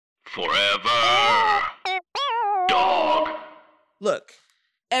Forever. Dog. Look,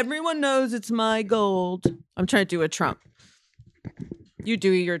 everyone knows it's my gold. I'm trying to do a Trump. You do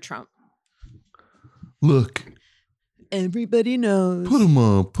your Trump. Look. Everybody knows. Put him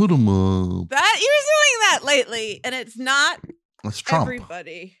up. Put him up. That you're doing that lately, and it's not That's Trump.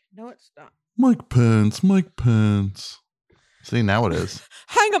 everybody. No, it's not. Mike Pence. Mike Pence. See, now it is.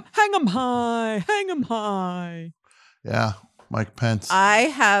 Hang 'em high. Hang 'em high. Yeah, Mike Pence.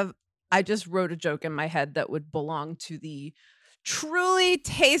 I just wrote a joke in my head that would belong to the Truly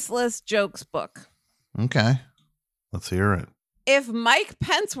Tasteless Jokes book. Okay. Let's hear it. If Mike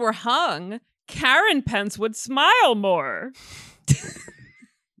Pence were hung, Karen Pence would smile more.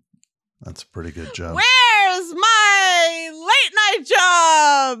 That's a pretty good joke. Where's my late night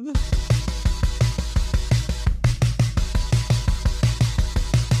job?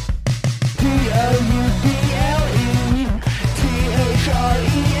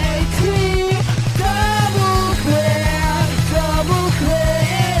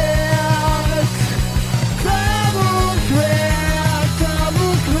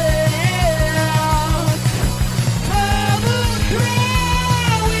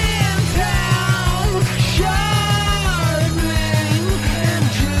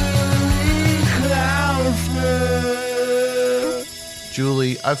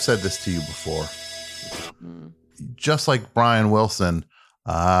 Julie, I've said this to you before. Just like Brian Wilson,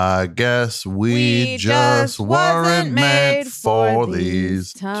 I guess we just weren't meant for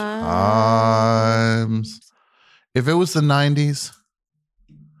these times. If it was the 90s,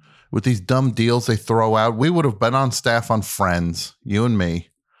 with these dumb deals they throw out, we would have been on staff on Friends, you and me.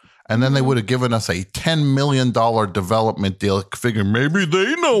 And then they would have given us a $10 million development deal, figuring maybe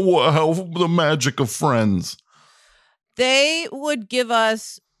they know how the magic of Friends. They would give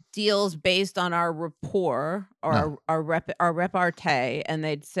us deals based on our rapport or our repartee, and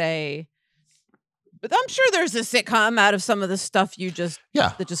they'd say, "But I'm sure there's a sitcom out of some of the stuff you just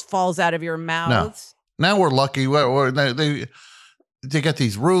that just falls out of your mouths." Now we're lucky. They got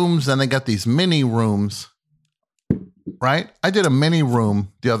these rooms, and they got these mini rooms, right? I did a mini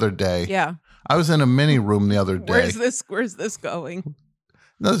room the other day. Yeah, I was in a mini room the other day. Where's this going?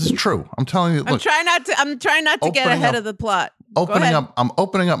 No, this is true. I'm telling you. Look, I'm trying not to get ahead of the plot. I'm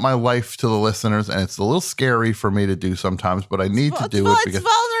opening up my life to the listeners, and it's a little scary for me to do sometimes, but I need to do it because it's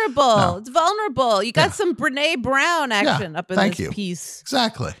vulnerable. No. It's vulnerable. You got some Brene Brown action up in this piece.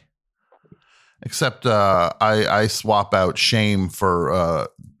 Exactly. Except I swap out shame for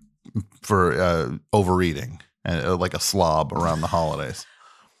overeating and like a slob around the holidays.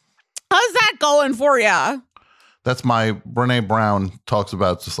 How's that going for you? That's my Brene Brown talks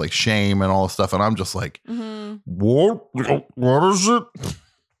about just like shame and all this stuff. And I'm just like, what is it?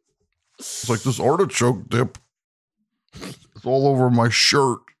 It's like this artichoke dip. It's all over my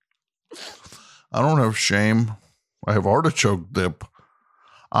shirt. I don't have shame. I have artichoke dip.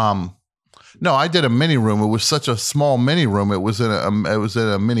 No, I did a mini room. It was such a small mini room. It was in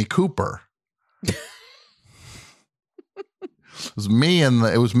a Mini Cooper. It was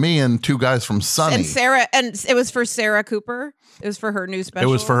me and two guys from Sunny. And Sarah, and it was for Sarah Cooper. It was for her new special.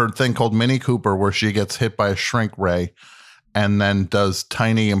 It was for her thing called Mini Cooper, where she gets hit by a shrink ray and then does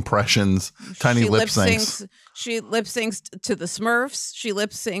tiny impressions, tiny lip syncs. She lip syncs to the Smurfs. She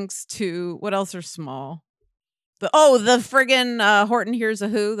lip syncs to what else are small? The friggin' Horton Hears a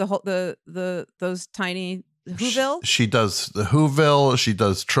Who. Those tiny Whoville. She does the Whoville. She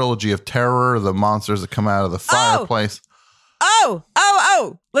does Trilogy of Terror, the monsters that come out of the fireplace. Oh,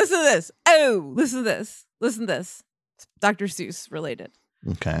 listen to this. Listen to this. Dr. Seuss related.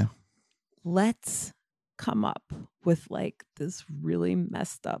 Okay. Let's come up with like this really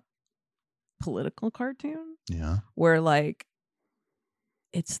messed up political cartoon. Yeah. Where like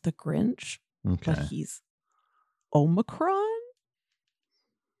it's the Grinch, but he's Omicron.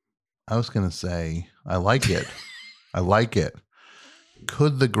 I was going to say, I like it.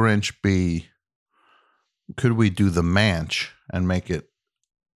 Could the Grinch be... Could we do the Manch and make it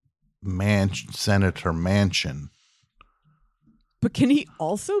Senator Manchin? But can he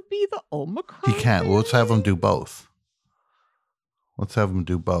also be the Omicron? He can't. Well, let's have him do both.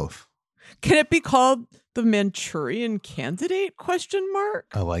 Can it be called the Manchurian Candidate? ?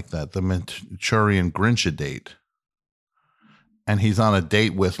 I like that. The Manchurian Grinchadate. And he's on a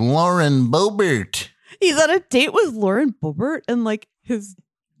date with Lauren Boebert. He's on a date with Lauren Boebert, and like his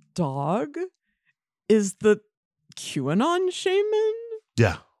dog is the QAnon shaman?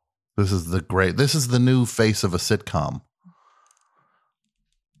 Yeah. This is the new face of a sitcom.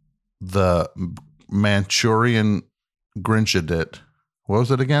 The Manchurian Grinchadate. What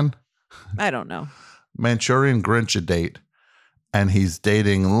was it again? I don't know. Manchurian Grinchadate and he's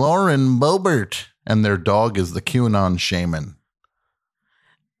dating Lauren Boebert, and their dog is the QAnon shaman.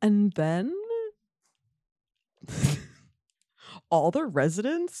 And then all the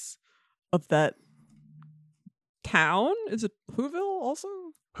residents of that town, is it Whoville also?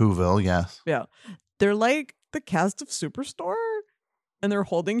 Whoville, yes. Yeah. They're like the cast of Superstore, and they're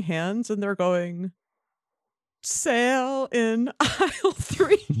holding hands and they're going, sail in aisle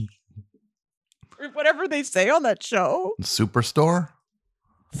 3. Or whatever they say on that show. Superstore?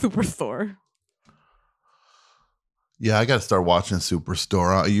 Superstore. Yeah, I got to start watching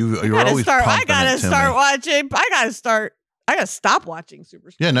Superstore. You're I always gotta pumping it to start me. watching. I gotta stop watching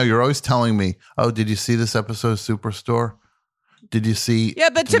Superstore. Yeah, no, you're always telling me, oh, did you see this episode of Superstore? Did you see? Yeah,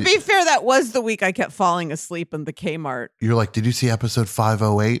 but to be fair, that was the week I kept falling asleep in the Kmart. You're like, did you see episode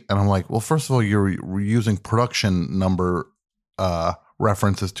 508? And I'm like, well, first of all, you're using production number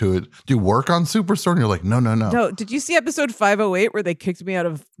references to it. Do you work on Superstore? And you're like, no. No, did you see episode 508 where they kicked me out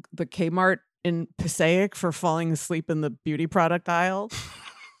of the Kmart in Passaic for falling asleep in the beauty product aisle?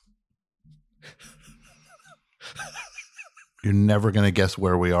 You're never going to guess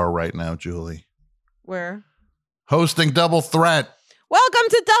where we are right now, Julie. Where? Hosting Double Threat. Welcome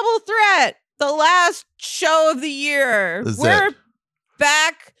to Double Threat, the last show of the year. We're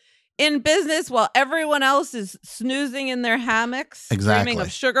back in business while everyone else is snoozing in their hammocks, Exactly. dreaming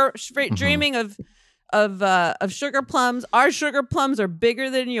of sugar, dreaming of sugar plums. Our sugar plums are bigger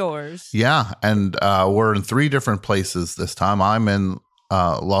than yours. Yeah, and we're in 3 different places this time. I'm in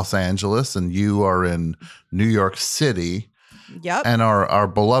Los Angeles, and you are in New York City. Yep. And our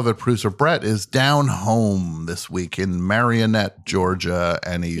beloved producer Brett is down home this week in Marionette, Georgia,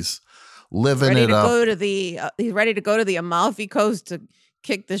 and he's living ready it to up. go to the he's ready to go to the Amalfi Coast to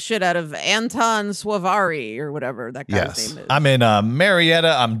kick the shit out of Anton Suavari or whatever that guy's Yes. name is. I'm in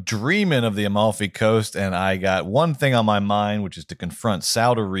Marietta. I'm dreaming of the Amalfi Coast, and I got one thing on my mind, which is to confront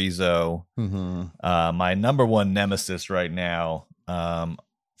Sal DiRiso, my number one nemesis right now.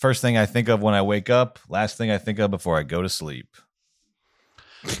 First thing I think of when I wake up, last thing I think of before I go to sleep.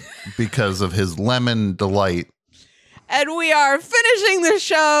 Because of his lemon delight. And we are finishing the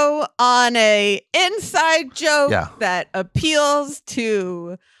show on a inside joke that appeals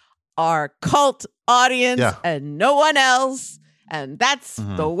to our cult audience and no one else. And that's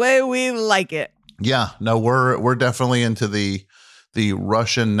the way we like it. Yeah, no, we're definitely into the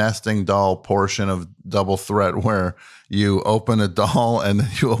Russian nesting doll portion of Double Threat, where you open a doll and then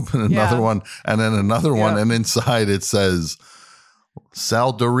you open another one and then another one, and inside it says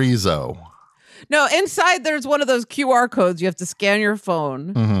Sal DiRiso. No, inside there's one of those QR codes you have to scan your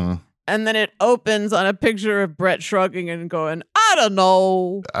phone. And then it opens on a picture of Brett shrugging and going, I don't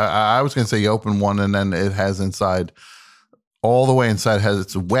know. I was going to say you open one and then it has inside, all the way inside has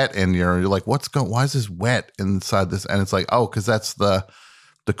it's wet in here. You're like, why is this wet inside this? And it's like, oh, because that's the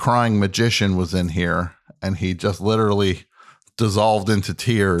crying magician was in here and he just literally dissolved into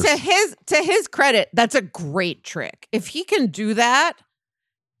tears. To his credit, that's a great trick. If he can do that,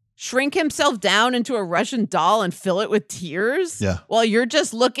 shrink himself down into a Russian doll and fill it with tears while you're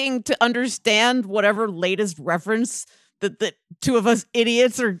just looking to understand whatever latest reference that the two of us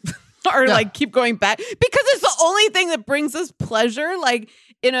idiots are like keep going back, because it's the only thing that brings us pleasure, like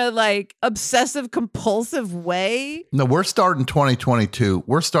in a like obsessive compulsive way. No, we're starting 2022.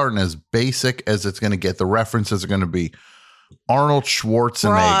 We're starting as basic as it's going to get. The references are going to be Arnold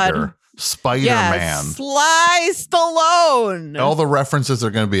Schwarzenegger, Broad. Spider-Man, Sly Stallone. All the references are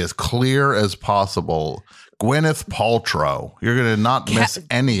going to be as clear as possible. Gwyneth Paltrow. You're going to not miss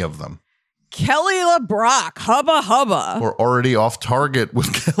any of them. Kelly LeBrock, Hubba Hubba. We're already off target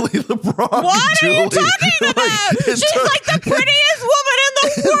with Kelly LeBrock. What Julie. are you talking about? She's like the prettiest woman in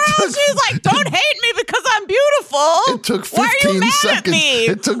the world. She's like, don't hate me because I'm beautiful. It took 15 Why are you mad seconds. At me?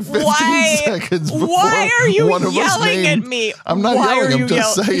 It took 15 seconds before why are you one of us yelling named, at me? I'm not Why yelling. are I'm you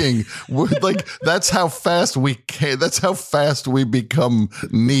just saying. We're like, that's how fast we can. That's how fast we become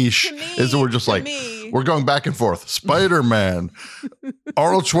niche. Is we're just like, we're going back and forth. Spider-Man,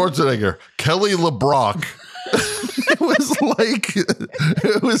 Arnold Schwarzenegger, Kelly LeBrock.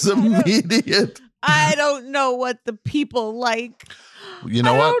 It was immediate. I don't know what the people like. You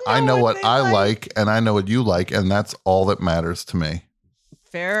know what? I know what I like, and I know what you like, and that's all that matters to me.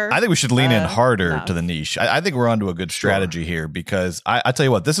 Fair. I think we should lean in harder to the niche. I think we're onto a good strategy here, because I tell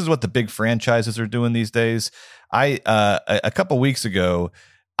you what, this is what the big franchises are doing these days. A couple weeks ago,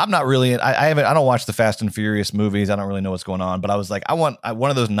 I'm not really. I don't watch the Fast and Furious movies. I don't really know what's going on. But I was like, I want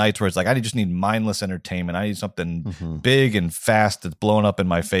one of those nights where it's like I just need mindless entertainment. I need something big and fast that's blowing up in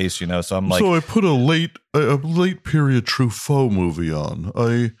my face. So I'm like, so I put a late period Truffaut movie on.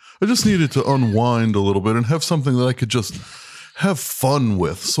 I just needed to unwind a little bit and have something that I could just have fun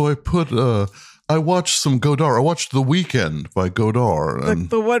with. So I put I watched some Godard. I watched The Weekend by Godard. And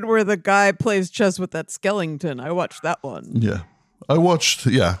The one where the guy plays chess with that skeleton. I watched that one. yeah.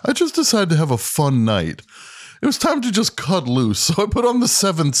 I just decided to have a fun night. It was time to just cut loose. So I put on The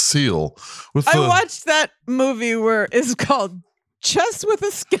Seventh Seal. I watched that movie where it's called Chess with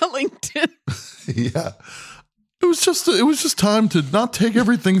a Skellington. Yeah. It was just time to not take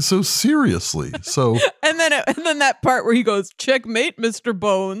everything so seriously. So and then that part where he goes, "Checkmate, Mr.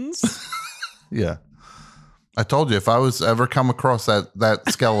 Bones." yeah. I told you if I was ever come across that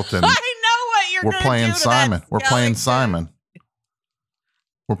skeleton, I know what you're we're gonna playing do to Simon. that We're playing skeleton. Simon.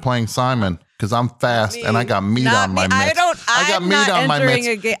 We're playing Simon because I'm fast and I got meat Not on my me. mitts. I got I'm meat not on my entering mitts.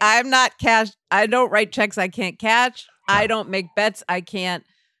 a game. I'm not cash. I don't write checks I can't catch. I don't make bets I can't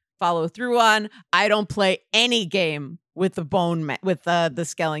follow through on. I don't play any game with the the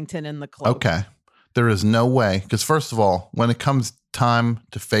skeleton in the cloak. Okay. There is no way. Because first of all, when it comes time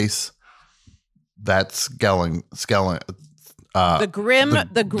to face that The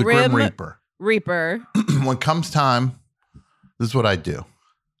grim Reaper, Reaper. when comes time, this is what I do.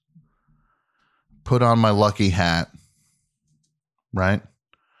 Put on my lucky hat, right?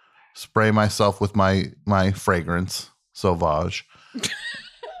 Spray myself with my fragrance, Sauvage.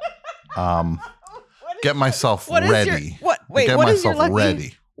 Get myself ready. Get myself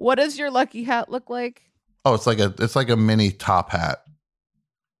ready. What does your lucky hat look like? Oh, it's like a mini top hat.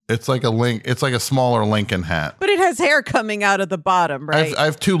 It's like a smaller Lincoln hat. But it has hair coming out of the bottom, right? I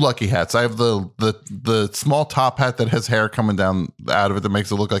have two lucky hats. I have the small top hat that has hair coming down out of it that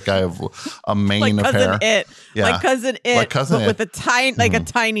makes it look like I have a mane like of Cousin hair. It. Yeah. Like Cousin It, Like Cousin but It. with a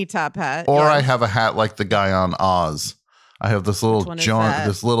tiny top hat. Or Yeah. I have a hat like the guy on Oz. I have this little one is that?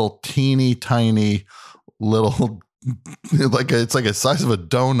 this little teeny tiny little it's like a size of a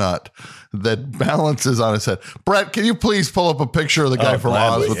donut that balances on his head. Brett, can you please pull up a picture of the guy from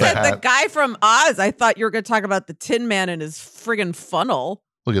gladly. Oz with You the said the hat? guy from Oz. I thought you were going to talk about the Tin Man and his friggin' funnel.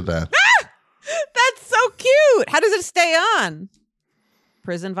 Look at that. That's so cute. How does it stay on?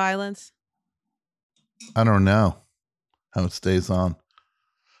 Prison violence? I don't know how it stays on.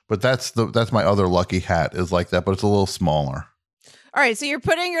 But that's my other lucky hat is like that, but it's a little smaller. All right, so you're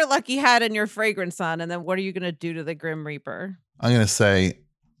putting your lucky hat and your fragrance on, and then what are you going to do to the Grim Reaper? I'm going to say,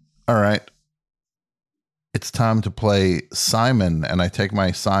 all right, it's time to play Simon. And I take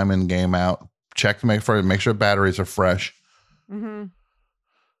my Simon game out, check to make sure batteries are fresh. Mm-hmm.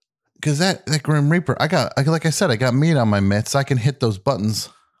 Because that Grim Reaper, like I said, I got meat on my mitts. I can hit those buttons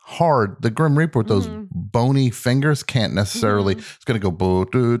hard. The Grim Reaper with those bony fingers can't necessarily. It's gonna go boo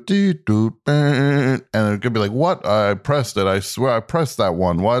doo doo doo, and it's gonna be like, "What? I pressed it. I swear I pressed that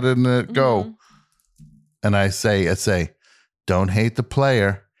one. Why didn't it go?" And I say, "Don't hate the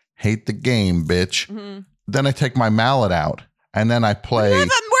player, hate the game, bitch." Then I take my mallet out, and then I play. Where are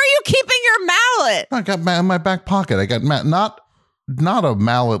you keeping your mallet? I got in my back pocket. I got not a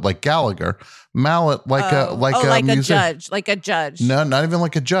mallet like Gallagher. Mallet like a judge, like a judge. No, not even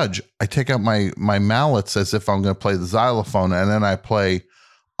like a judge. I take out my mallets as if I'm going to play the xylophone, and then I play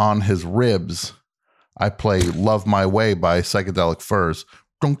on his ribs. I play "Love My Way" by Psychedelic Furs.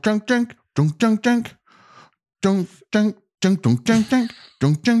 Dunk dunk dunk dunk dunk dunk dunk dunk dunk dunk dunk dunk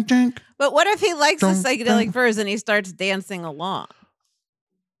dunk dunk dunk. But what if he likes the Dun, Psychedelic dun. Furs and he starts dancing along?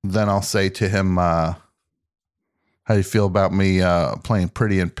 Then I'll say to him, "How do you feel about me playing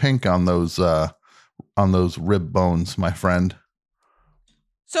Pretty in Pink on those rib bones, my friend?"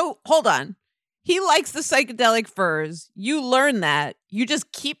 So hold on. He likes the Psychedelic Furs. You learn that. You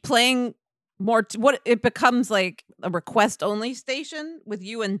just keep playing more. It becomes like a request only station with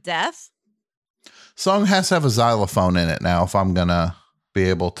you and Death. Song has to have a xylophone in it now if I'm gonna be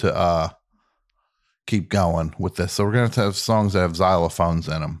able to keep going with this. So we're gonna have songs that have xylophones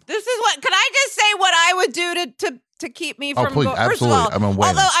in them. This is what. Can I just say what I would do to keep me Oh, from please, going? First absolutely. of all, I've been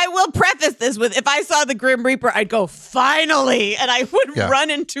waiting. although I will preface this with, if I saw the Grim Reaper, I'd go finally, and I would Yeah. run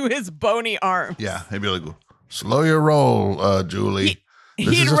into his bony arm. Yeah, he'd be like, "Slow your roll, Julie." This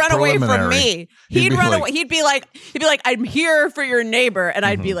is He'd just run away from preliminary. me. He'd He'd be run like- away. He'd be like, "I'm here for your neighbor," and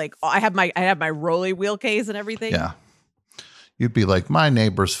I'd be like, oh, I have my rolly wheel case and everything. Yeah, you'd be like, "My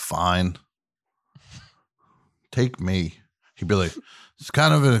neighbor's fine. Take me." He'd be like, "It's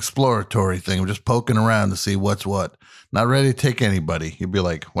kind of an exploratory thing. I'm just poking around to see what's what. Not ready to take anybody." He'd be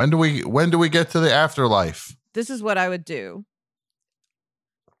like, when do we get to the afterlife?" This is what I would do.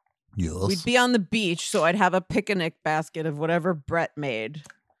 Yes. We'd be on the beach, so I'd have a picnic basket of whatever Brett made,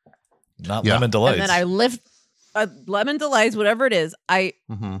 Not Yeah. lemon delights. and then I lift a lemon delights, whatever it is. I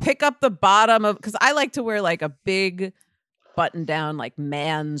Mhm. pick up the bottom of, because I like to wear like a big button down like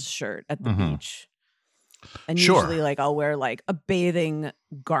man's shirt at the Mhm. beach. And Sure. usually like I'll wear like a bathing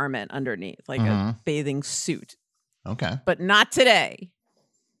garment underneath, like a bathing suit. Okay. But not today.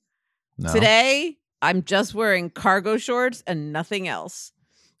 No. Today, I'm just wearing cargo shorts and nothing else.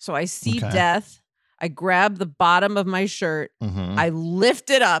 So I see Okay. Death. I grab the bottom of my shirt. Mhm. I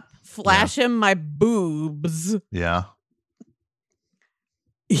lift it up, flash him my boobs. Yeah.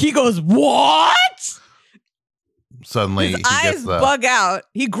 He goes, "What?" Suddenly His he gets eyes the bug out.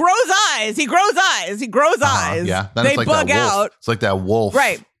 He grows eyes. He grows eyes. He grows eyes. Yeah. Then They it's like bug that wolf. out. It's like that wolf.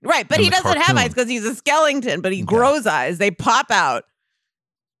 Right. But in he the doesn't have cartoon. eyes because he's a skeleton, but he Okay. grows eyes. They pop out.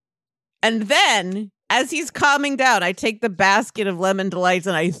 And then, as he's calming down, I take the basket of lemon delights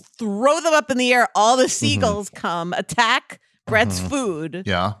and I throw them up in the air. All the seagulls come, attack Brett's food.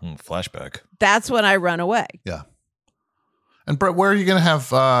 Yeah. Flashback. That's when I run away. Yeah. And Brett, where are you going to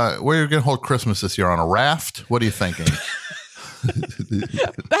have? Where are you going to hold Christmas this year? On a raft? What are you thinking?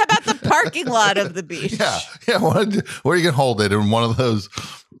 How about the parking lot of the beach? Yeah. Where are you going to hold it? In one of those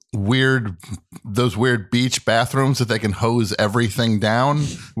weird beach bathrooms that they can hose everything down,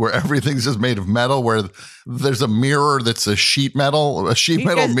 where everything's just made of metal, where there's a mirror that's a sheet metal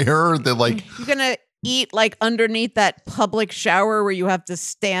mirror that like You're gonna eat like underneath that public shower where you have to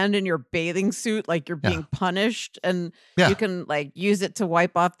stand in your bathing suit like you're being punished, and you can like use it to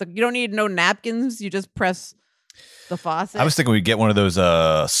wipe off you don't need no napkins, you just press the faucet. I was thinking we'd get one of those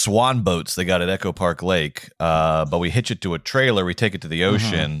swan boats they got at Echo Park Lake, but we hitch it to a trailer, we take it to the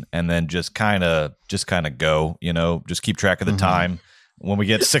ocean, and then just kind of go, just keep track of the time. When we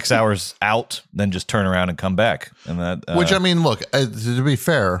get 6 hours out, then just turn around and come back. And that, which I mean, look, to be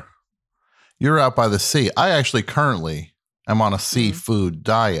fair, you're out by the sea. I actually currently am on a seafood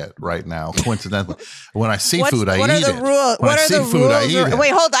diet right now. Coincidentally, when I see food, I eat it. When I see food, I eat it.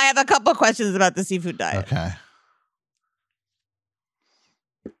 Wait, hold. I have a couple questions about the seafood diet. Okay.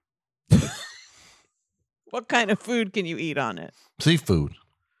 What kind of food can you eat on it? Seafood.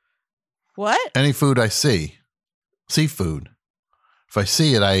 What? Any food I see. Seafood. If I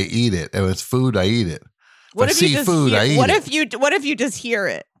see it, I eat it. If it's food, I eat it. What I if you see just food, hear, I eat what it. if you just hear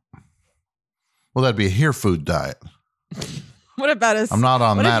it? Well, that'd be a hear food diet. What about a? I'm not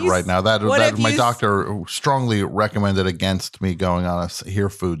on what if that you right now. That if my you doctor strongly recommended against me going on a hear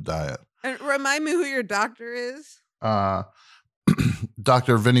food diet. And remind me who your doctor is.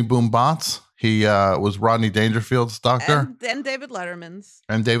 Dr. Vinny Boom Bots. He was Rodney Dangerfield's doctor And David Letterman's.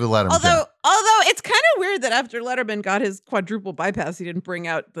 and David Letterman. Although it's kind of weird that after Letterman got his quadruple bypass, he didn't bring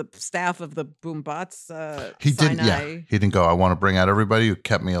out the staff of the Boom Bots. He did. Sinai. Yeah, he didn't go. I want to bring out everybody who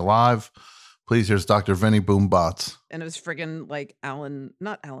kept me alive. Please, here's Dr. Vinny Boom Bots. And it was friggin' like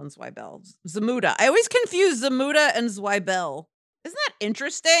not Alan Zweibel, Zamuda. I always confuse Zamuda and Zweibel. Isn't that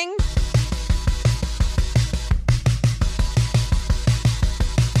interesting?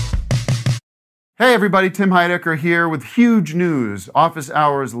 Hey everybody, Tim Heidecker here with huge news. Office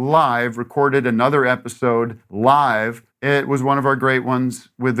Hours Live recorded another episode live. It was one of our great ones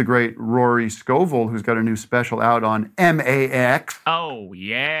with the great Rory Scovel, who's got a new special out on MAX. Oh,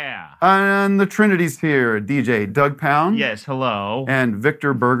 yeah. And the Trinity's here, DJ Doug Pound. Yes, hello. And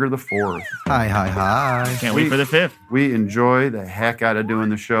Victor Berger IV. Hi. Can't wait for the 5th. We enjoy the heck out of doing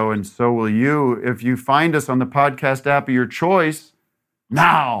the show, and so will you if you find us on the podcast app of your choice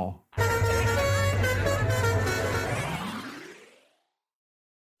now.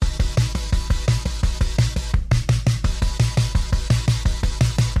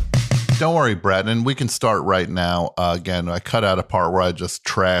 Don't worry, Brett, and we can start right now. Again, I cut out a part where I just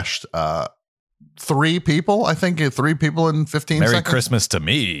trashed 3 people. I think 3 people in 15 Merry seconds. Christmas to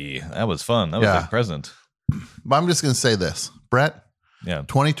me. That was fun. That was Yeah. a present. But I'm just going to say this, Brett. Yeah.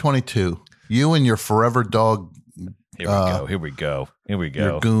 2022. You and your Forever Dog, Here we go.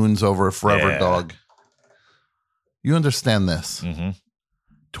 your goons over at Forever Yeah. Dog. You understand this? Mm-hmm.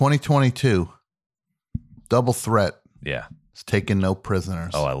 2022. Double threat. Yeah. It's taking no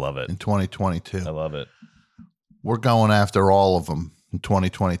prisoners. Oh, I love it. In 2022. I love it. We're going after all of them in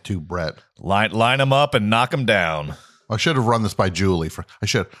 2022, Brett. Line them up and knock them down. I should have run this by Julie. I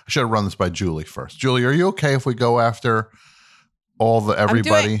should have run this by Julie first. Julie, are you okay if we go after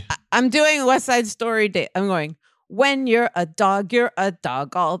everybody? I'm doing West Side Story Day. I'm going, when you're a dog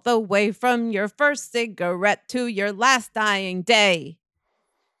all the way from your first cigarette to your last dying day.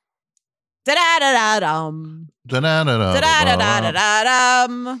 Da-da-da-da-dum. Da-da-da-da.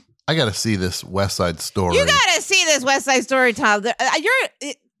 Da-da-da-da-da-dum. I got to see this West Side Story. You gotta see this West Side Story, Tom. This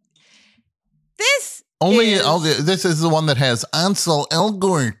This is the one that has Ansel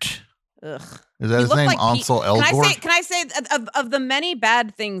Elgort. Ugh. Is that He his looked name? like Ansel Elgort? Can I say of the many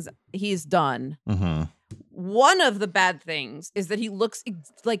bad things he's done, Mm-hmm. one of the bad things is that he looks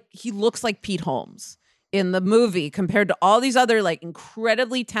like Pete Holmes. in the movie compared to all these other like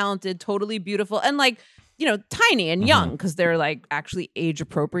incredibly talented, totally beautiful, and like, you know, tiny and young because they're like actually age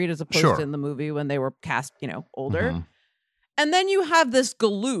appropriate as opposed Sure. to in the movie when they were cast, you know, older. Mhm. And then you have this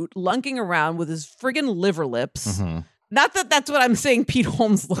galoot lunking around with his friggin' liver lips. Mhm. Not that that's what I'm saying Pete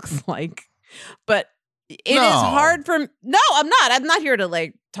Holmes looks like, but it is No. hard for. No, I'm not. I'm not here to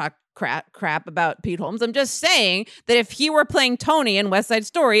like talk crap about Pete Holmes. I'm just saying that if he were playing Tony in West Side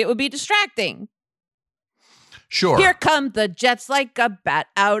Story, it would be distracting. Sure. Here come the jets like a bat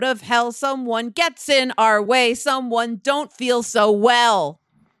out of hell. Someone gets in our way. Someone don't feel so well.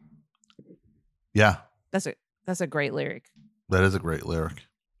 Yeah, That's a great lyric. that is a great lyric.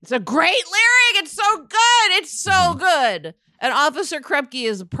 It's a great lyric. It's so good. It's so good. And Officer Krupke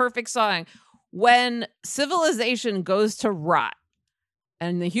is a perfect song. When civilization goes to rot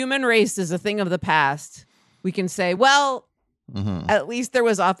and the human race is a thing of the past, we can say, well, Mhm. at least there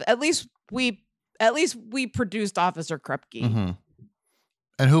was at least we produced Officer Krupke. Mhm.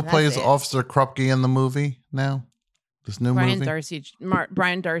 And who That's plays it. Officer Krupke in the movie now? This new Brian movie?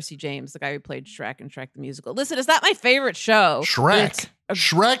 Brian Darcy James, the guy who played Shrek and Shrek the Musical. Listen, it's not my favorite show. but Shrek. it's a-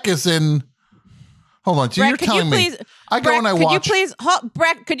 Shrek is in. Hold on. So Brett, you're could telling you me please, I go Brett, and I could watch. you please,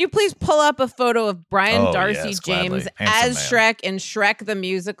 Brett, could you please pull up a photo of Brian Oh, Darcy yes, gladly. James Handsome as man. Shrek in Shrek the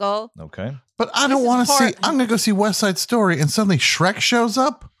Musical? Okay. But I don't This is want to see. hard. I'm going to go see West Side Story, and suddenly Shrek shows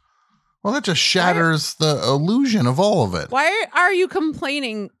up. Well, that just shatters the illusion of all of it. Why are you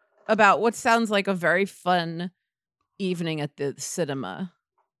complaining about what sounds like a very fun evening at the cinema?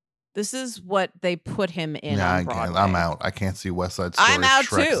 This is what they put him in Yeah, on I Broadway. can't. I'm out. I can't see West Side Story. I'm out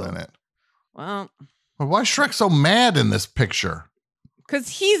Shrek's too. in it. Well, But why is Shrek so mad in this picture? because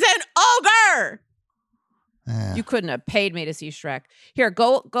he's an ogre. Eh. You couldn't have paid me to see Shrek. Here,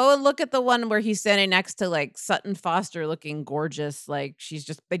 go and look at the one where he's standing next to like Sutton Foster looking gorgeous. Like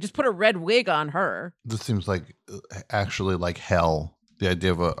they just put a red wig on her. This seems like actually like hell. The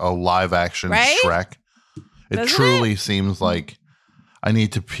idea of a live action Right? Shrek. It Doesn't truly seems like I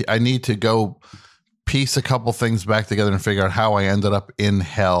need to go piece a couple things back together and figure out how I ended up in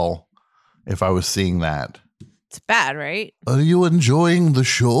hell if I was seeing that. It's bad, right? Are you enjoying the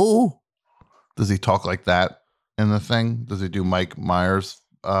show? Does he talk like that in the thing? Does he do Mike Myers'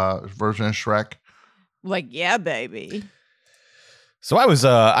 version of Shrek? Like, yeah, baby. So I was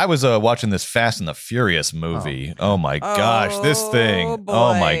watching this Fast and the Furious movie. Oh my gosh, this thing.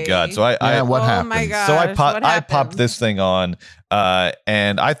 Oh my boy. god. So I What Oh happened? my gosh. so what I popped happened? this thing on,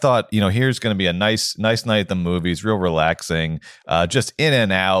 and I thought, here's going to be a nice night at the movies, real relaxing, just in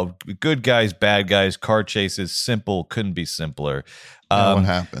and out, good guys, bad guys, car chases, simple, couldn't be simpler. What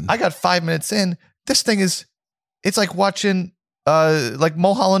happened? I got 5 minutes in. This thing it's like watching like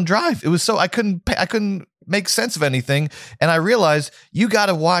Mulholland Drive. It was so I couldn't make sense of anything, and I realized you got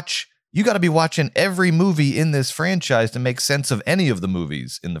to be watching every movie in this franchise to make sense of any of the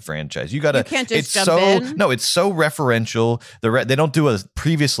movies in the franchise. You can't just jump in? No, it's so referential. They don't do a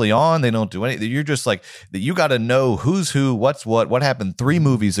previously on. They don't do anything. You're just like, you got to know who's who, what's what happened 3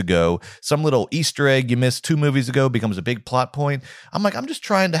 movies ago. Some little Easter egg you missed 2 movies ago becomes a big plot point. I'm like, I'm just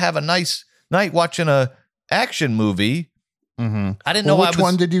trying to have a nice night watching a action movie. Mm-hmm. I didn't know Which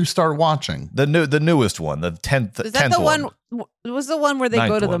one did you start watching? the newest one, the 10th. Is that the one? Was the one where they go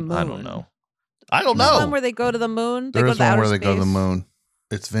Ninth to the one. moon? I don't know. I don't The know. one where they go to the moon. They There go is to one outer where they go to the space? moon.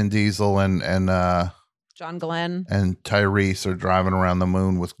 It's Vin Diesel and John Glenn. Tyrese are driving around the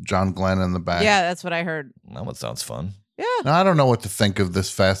moon with John Glenn in the back. Yeah, that's what I heard. That one sounds fun. Yeah. Now, I don't know what to think of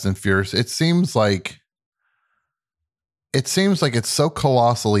this Fast and Furious. It seems like it's so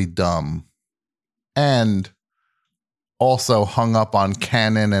colossally dumb and also hung up on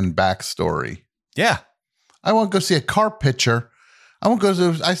canon and backstory. Yeah. I want to go see a car picture.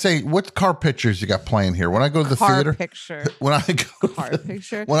 I say, what car pictures you got playing here? When I go to the Car theater, picture. when I go Car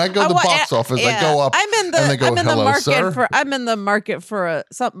picture. when I go to the box office, I go up and they go, "Hello, sir." I'm in the market for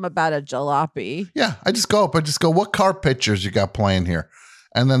something about a jalopy. Yeah, I just go up. I just go, what car pictures you got playing here?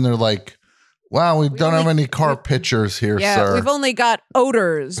 And then they're like, wow, we don't have any car pictures here, Yeah, sir. we've only got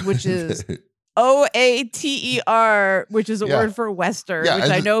odors, which is OATER, which is a Yeah. word for Western, Yeah, which I I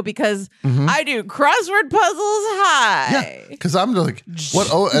just- know because Mhm. I do crossword puzzles high. Because I'm like, what?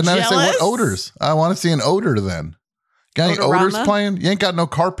 And then I say, what Jealous? odors? I want to see an odor then. Got any odors Odorama? playing? You ain't got no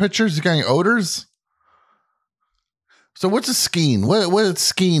car pictures? You got any odors? So what's a skiing? What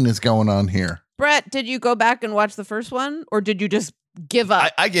skiing is going on here? Brett, did you go back and watch the first one, or did you just give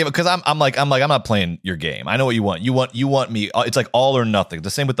up? I gave it because I'm not playing your game. I know what you want. You want me. It's like all or nothing. The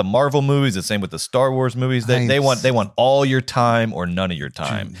same with the Marvel movies. The same with the Star Wars movies. They want all your time or none of your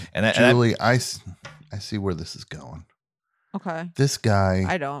time. Julie, I see where this is going. Okay, This guy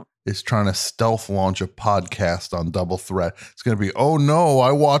I don't. is trying to stealth launch a podcast on Double Threat. It's going to be, oh no,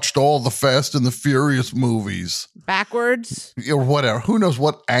 I watched all the Fast and the Furious movies. Backwards. Or whatever. Who knows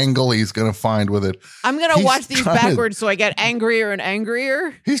what angle he's going to find with it. I'm going to He's watch these trying to- backwards so I get angrier and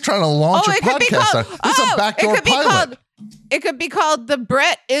angrier. He's trying to launch a it could be podcast. called, It's a backdoor pilot. It could be called The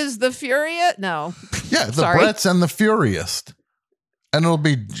Brett is the Furious. No. Yeah, the Sorry. Bretts and the Furious. And it'll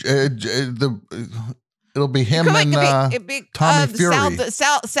be it'll be him and Tommy Fury.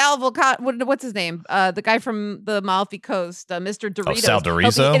 Sal Volcano, what's his name? The guy from the Amalfi Coast, Mr. Doritos. Sal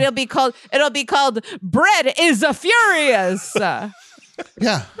Dorizo? It'll be called Bread is a Furious.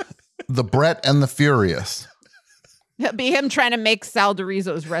 Yeah, the Brett and the Furious. It'll be him trying to make Sal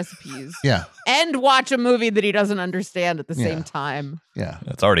Dorizo's recipes. Yeah, And watch a movie that he doesn't understand at the Yeah. same time. yeah.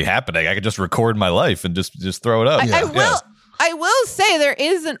 It's already happening. I could just record my life and just throw it up. I will say there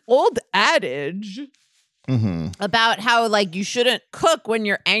is an old adage Mm-hmm. about how like you shouldn't cook when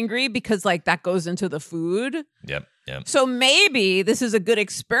you're angry because like that goes into the food. Yep. So maybe this is a good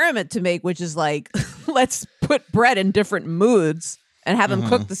experiment to make, which is like let's put Brett in different moods and have him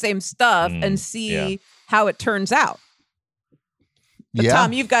cook the same stuff and see how it turns out. But Yeah.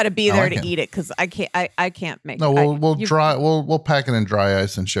 Tom, you've got to be there like to it. eat it because I can't make. No, we'll you- dry. We'll pack it in dry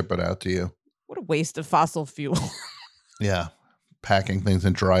ice and ship it out to you. What a waste of fossil fuel. Yeah, packing things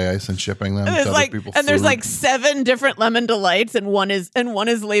in dry ice and shipping them And to there's other like, people's and there's food. like 7 different lemon delights, and one is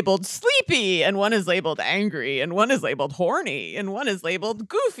labeled sleepy, and one is labeled angry, and one is labeled horny, and one is labeled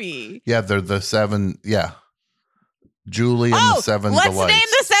goofy. Yeah, they're the 7. Yeah, Julie and the 7 let's delights. name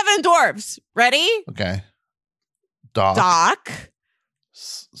the 7 dwarfs. Ready? Okay, Doc, Doc,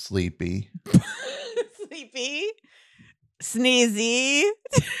 Sleepy, sleepy, sneezy,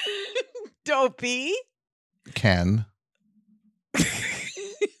 dopey. Ken.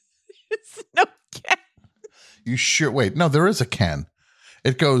 No, Ken. You sure? Wait, no, there is a Ken.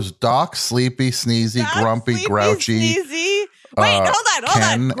 It goes Doc, Sleepy, Sneezy, Doc, Grumpy, sleepy, Grouchy. sneezy. Wait, hold on.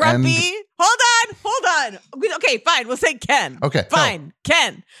 Ken Grumpy. Hold on. Okay, fine. We'll say Ken. Okay, Fine.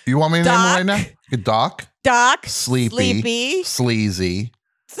 Ken. You want me to name Doc. it right now? Doc, Doc. Sleepy, Sleazy.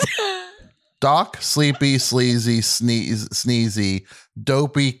 Doc, Sleepy, Sleazy, Sneezy,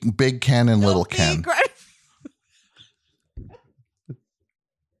 Dopey, Big Ken, and Little Dopey, Ken.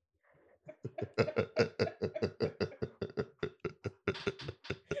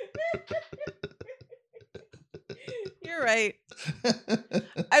 You're right.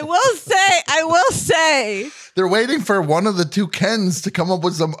 I will say. They're waiting for one of the 2 Kens to come up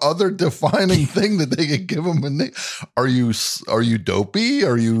with some other defining thing that they could give him a name. Are you dopey?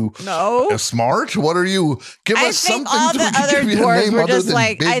 Are you No. smart? What are you? Give I us think something all so the we can other give you a dwarves name were other just than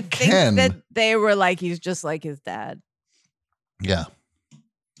like, Big I think Ken. that they were like, he's just like his dad. Yeah.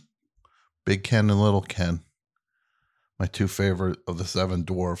 Big Ken and Little Ken. My 2 favorite of the 7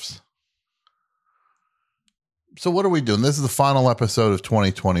 dwarfs. So what are we doing? This is the final episode of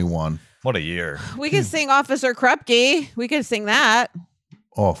 2021. What a year. We could sing Officer Krupke. We could sing that.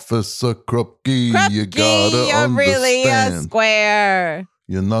 Officer Krupke, you Krupke, gotta you're really a understand. square.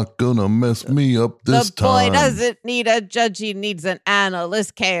 You're not gonna mess me up this The boy time. doesn't need a judge, he needs an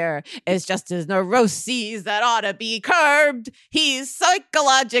analyst care. It's just his neuroses that ought to be curbed. He's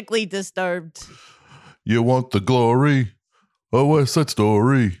psychologically disturbed. You want the glory? A West Side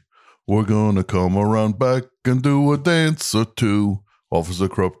Story. We're gonna come around back and do a dance or 2. Officer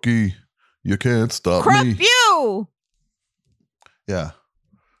Krupke, you can't stop Krupp me. you! Yeah.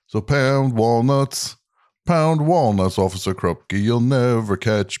 So pound walnuts, Officer Krupke. You'll never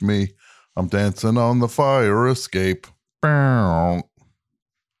catch me. I'm dancing on the fire escape. Bow.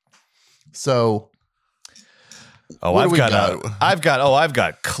 So, Oh, What do I've we got, got? I've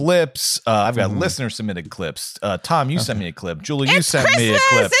got clips. I've got Mhm. listener submitted clips. Tom, you sent me a clip. Julie, you It's sent me a Christmas!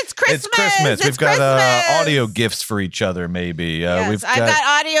 clip. It's Christmas! It's Christmas. It's We've got Christmas! audio gifts for each other. Maybe Yes, I've got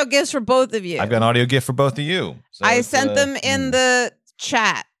audio gifts for both of you. I've got an audio gift for both of you. So I it's, sent them in the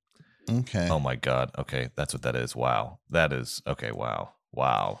chat. okay. Oh my God. Okay, that's what that is. Wow, that is okay. Wow.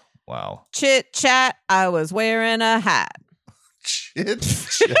 Chit chat, I was wearing a hat. Chit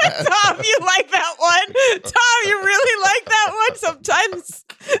Tom, chat. you like that one? Tom, you really like that one?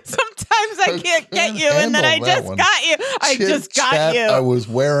 Sometimes I can't get you, and then I handle that just one. got you. I Chit just got chat, you. I was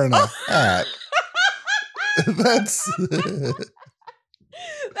wearing a hat. That's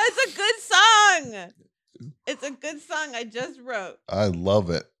That's a good song. It's a good song I just wrote. I love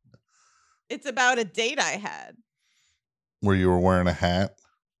it. It's about a date I had. Where you were wearing a hat.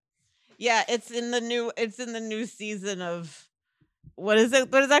 Yeah, it's in the new season of what is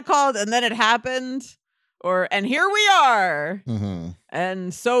that called? And then it happened, and here we are. Mm-hmm.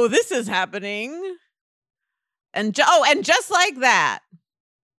 And so this is happening. And just like that.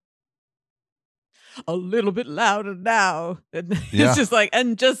 a little bit louder now. And Yeah. it's just like,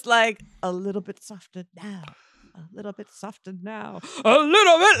 and just like a little bit softer now. A little bit softer now. A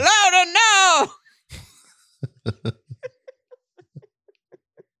little bit louder now.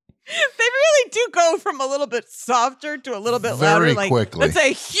 They really do go from a little bit softer to a little bit louder. Very Like, quickly. That's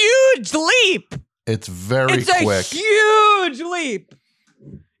a huge leap. It's very It's quick. a huge leap.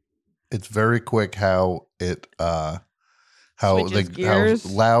 It's very quick how it how Switches gears. how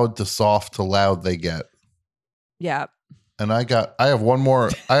loud to soft to loud they get. Yeah. And I have one more.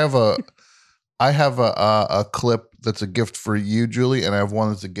 I have a clip that's a gift for you, Julie, and I have one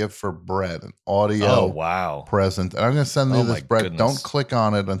that's a gift for Brett, an audio Oh, wow. present. And I'm going to send you Oh, this, my Brett. goodness. Don't click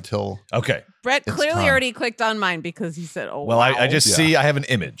on it until Okay. Brett It's clearly time. already clicked on mine because he said, "Oh, Well, wow." I just Yeah. see I have an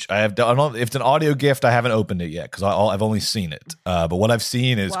image. I don't, if it's an audio gift, I haven't opened it yet because I've only seen it. But what I've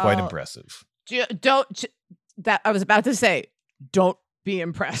seen is quite Well, impressive. That I was about to say, don't be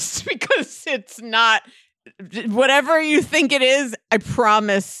impressed because it's not whatever you think it is. I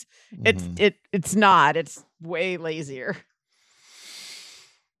promise it's not. It's way lazier.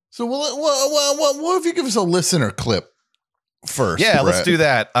 So what if you give us a listener clip first? Yeah, let's Brett? do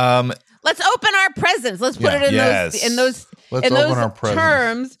that. Let's open our presents. Let's put Yeah. it in Yes. those Let's in open those our presents.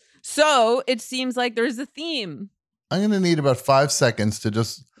 terms. So it seems like there's a theme. I'm going to need about 5 seconds to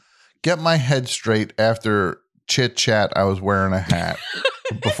just get my head straight after chit chat. I was wearing a hat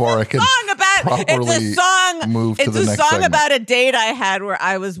before I could Song about it's properly a song. move to It's the a next song segment. about a date I had where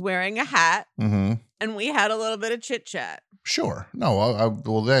I was wearing a hat Mm-hmm. and we had a little bit of chit chat. Sure. No,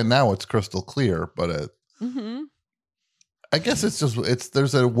 well then now it's crystal clear, but Mm-hmm. I guess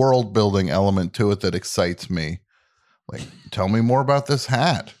there's a world building element to it that excites me. Like, tell me more about this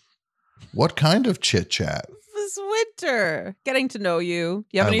hat. What kind of chit chat? This winter, getting to know you.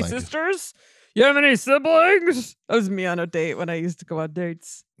 You have I any like it. sisters? You have any siblings? That was me on a date when I used to go on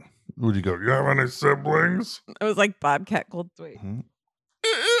dates. Would you go? You have any siblings? I was like Bobcat Goldthwait. Mhm.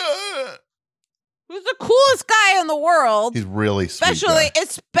 Who's the coolest guy in the world? He's really sweet. Especially.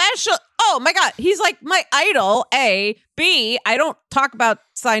 Oh my God, he's like my idol. A, B. I don't talk about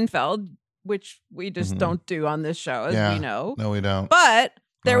Seinfeld, which we just Mhm. don't do on this show, as Yeah. we know. No, we don't. But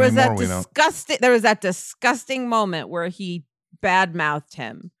there Not was that anymore, we don't. disgusting. There was that disgusting moment where he badmouthed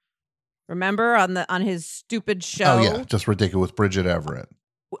him. Remember on his stupid show? Oh yeah, just ridiculous. Bridget Everett.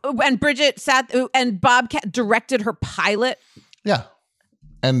 When Bridget sat and Bobcat directed her pilot. Yeah,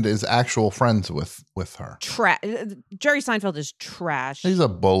 and is actual friends with her. Jerry Seinfeld is trash. He's a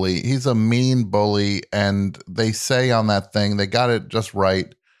bully. He's a mean bully, and they say on that thing they got it just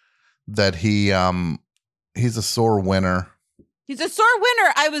right that he's a sore winner. He's a sore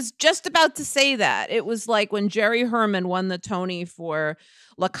winner. I was just about to say that. It was like when Jerry Herman won the Tony for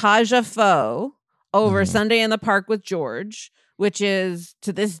La Cage aux Folles over Mhm. Sunday in the Park with George, which is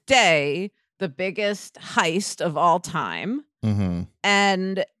to this day the biggest heist of all time. Mm-hmm.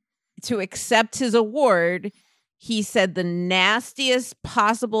 And to accept his award, he said the nastiest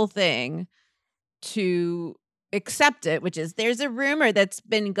possible thing to accept it, which is there's a rumor that's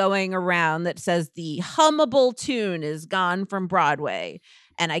been going around that says the hummable tune is gone from Broadway.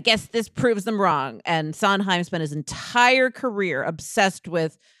 And I guess this proves them wrong. And Sondheim spent his entire career obsessed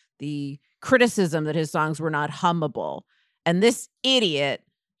with the criticism that his songs were not hummable. And this idiot,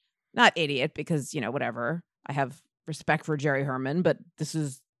 not idiot because, whatever, I have respect for Jerry Herman, but this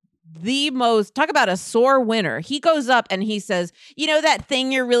is the most, talk about a sore winner. He goes up and he says, that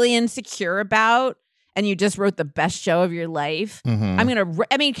thing you're really insecure about and you just wrote the best show of your life. Mm-hmm.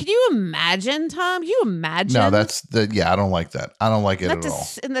 Can you imagine, Tom? Can you imagine? No, I don't like that. I don't like it at all.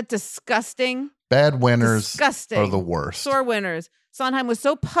 Isn't that disgusting? Bad winners Disgusting. are the worst. Sore winners. Sondheim was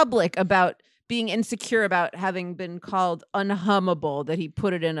so public about being insecure about having been called unhummable that he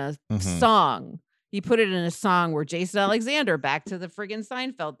put it in a Mhm. song. He put it in a song where Jason Alexander, back to the friggin'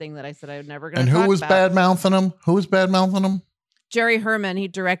 Seinfeld thing that I said I would never going And to talk who was about. bad mouthing him? Who was bad mouthing him? Jerry Herman. He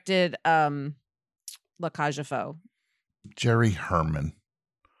directed La Cage aux Folles. Jerry Herman.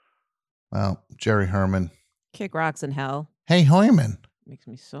 Well, Jerry Herman. Kick rocks in hell. Hey, Hoyman. Makes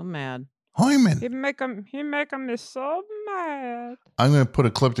me so mad. Hoyman. He making me so mad. I'm going to put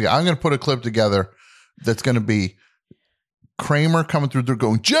a clip together. I'm going to put a clip together that's going to be Kramer coming through there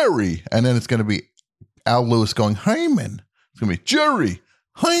going, Jerry. And then it's going to be Al Lewis going, Hyman. It's going to be Jerry,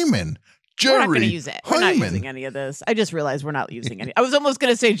 Hyman, Jerry. We're not going to use it. We're not Hyman. using any of this. I just realized we're not using any. I was almost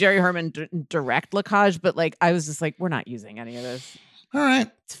going to say Jerry Herman direct La Cage, but I was just like, we're not using any of this. All right.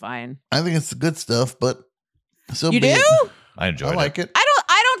 It's fine. I think it's good stuff, but so You be do? it. I enjoyed I like it.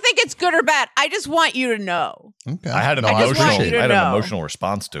 I don't think it's good or bad. I just want you to know. Okay. I had an No, just want you to know. emotional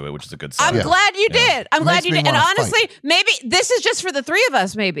response to it, which is a good sign. I'm Yeah. glad you Yeah. did. I'm It glad makes you me did. And wanna honestly, maybe this is just for the three of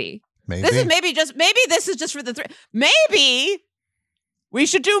us, maybe. Maybe. This is maybe this is just for the three. Maybe we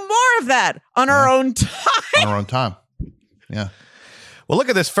should do more of that on our own time. on our own time. Yeah. Well, look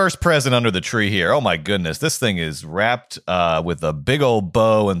at this first present under the tree here. Oh my goodness, this thing is wrapped with a big old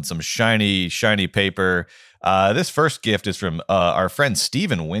bow and some shiny paper. This first gift is from our friend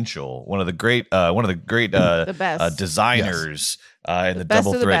Stephen Winchell, one of the great The best. designers in the best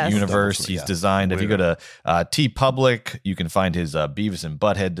Double of the Threat best. universe. Double Threat, He's yeah. designed. If you go to TeePublic, you can find his Beavis and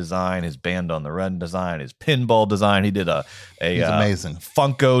Butthead design, his Band on the Run design, his pinball design. He did a He's amazing.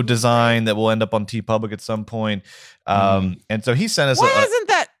 Funko design that will end up on TeePublic at some point. And so he sent us Why isn't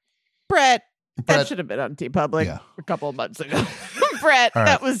that Brett? That Brett- should have been on TeePublic Yeah. a couple of months ago. Brett, All right.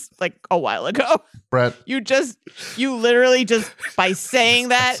 that was like a while ago. Brett, You literally just by saying at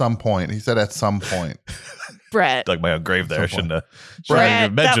that, some point. He said at some point. Brett. dug my own grave there? I Some shouldn't have Brett,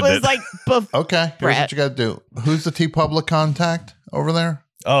 even that mentioned was it. like Okay, here's Brett. what you got to do. Who's the TeePublic contact over there?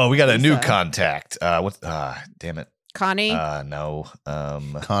 Oh, we got a new Lisa. contact. Damn it. Connie. No.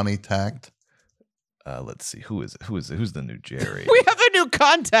 Connie Tact. Let's see. Who's the new Jerry? We have a new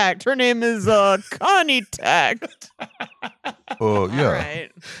contact. Her name is Connie Tact. Oh, yeah. All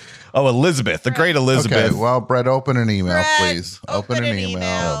right. Oh, Elizabeth, the great Elizabeth. Okay, well, Brett, open an email, Brett, please. Open an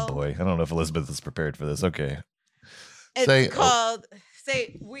email. Oh boy, I don't know if Elizabeth is prepared for this. Okay. It's Say- called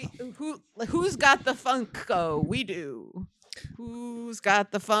who's got the Funko? We do. Who's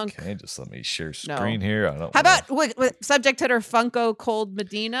got the funk? Okay, just let me share No. screen here. I don't. How about subject header Funko Cold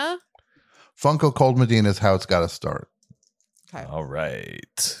Medina? Funko Cold Medina is how it's got to start. Okay. All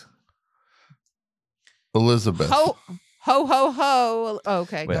right. Elizabeth. Ho ho ho ho. Oh,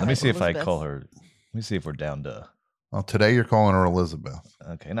 okay. Wait, go let me ahead, see if I Elizabeth. call her. Let me see if we're down to. Well, today you're calling her Elizabeth.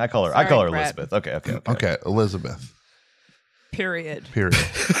 Okay, and I call her. Sorry, I call her Brett. Elizabeth. Okay. Okay, Elizabeth. Period. Period.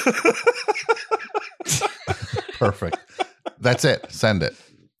 Perfect. That's it. Send it.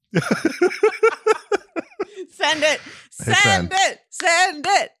 Send it. Hit Send send. it. Send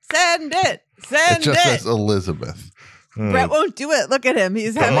it. Send it. Send It just it. says Elizabeth. Brett won't do it. Look at him.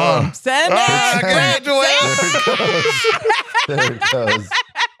 He's having on. send Ah, it. I can't do it. There it goes.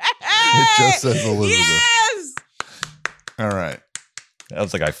 It just says Elizabeth. Yes. All right. That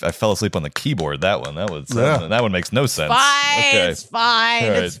was like I fell asleep on the keyboard. That one. That was. Yeah. That one makes no sense. Fine. Okay. It's fine. All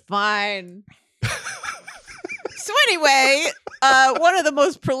right. It's fine. So anyway, one of the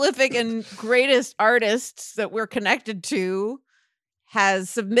most prolific and greatest artists that we're connected to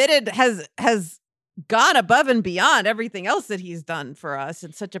has gone above and beyond everything else that he's done for us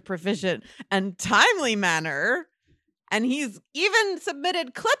in such a proficient and timely manner. And he's even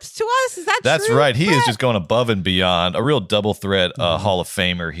submitted clips to us. Is that That's true? right. He is Brett? just going above and beyond. A real double threat Hall of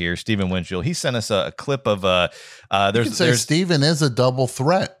Famer here, Stephen Winchell. He sent us a clip of You could say there's Steven is a double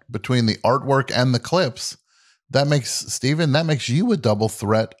threat between the artwork and the clips. That makes you a double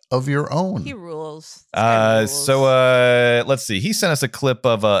threat of your own. He rules. This guy rules. let's see. He sent us a clip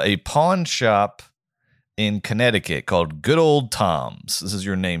of a pawn shop in Connecticut called Good Old Tom's. This is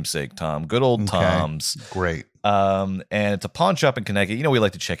your namesake, Tom. Good Old Okay. Tom's. Great. And it's a pawn shop in Connecticut. You know, we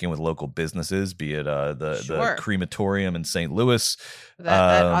like to check in with local businesses, be it the Sure. crematorium in St. Louis,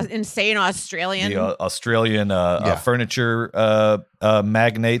 that insane Australian. the Australian Yeah. furniture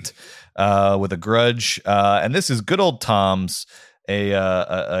magnate with a grudge. And this is Good Old Tom's,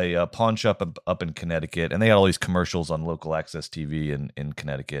 a pawn shop up in Connecticut. And they had all these commercials on local access TV in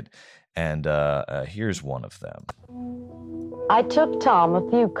Connecticut. And here's one of them. I took Tom a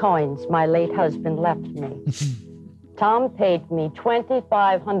few coins my late husband left me. Tom paid me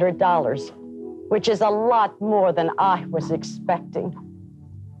 $2,500, which is a lot more than I was expecting.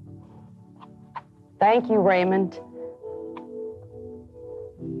 Thank you, Raymond.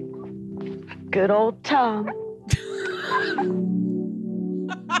 Good old Tom.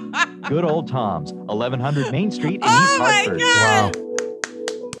 Good Old Tom's, 1100 Main Street in Oh East my Hartford. God. Wow.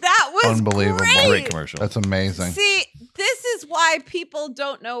 That was Unbelievable. Great. Great commercial. That's amazing. See, this is why people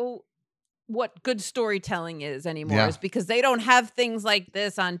don't know what good storytelling is anymore. Yeah. Is because they don't have things like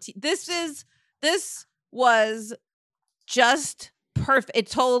this on. This was just perfect. It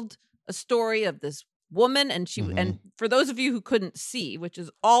told a story of this woman, and she. Mhm. And for those of you who couldn't see, which is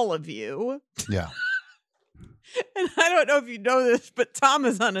all of you, Yeah. and I don't know if you know this, but Tom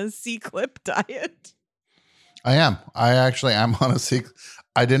is on a C-clip diet. I am. I actually am on a secret.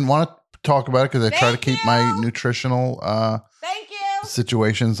 I didn't want to talk about it because I try to Thank keep my you. nutritional Thank you.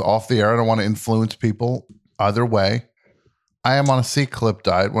 situations off the air. I don't want to influence people either way. I am on a C-clip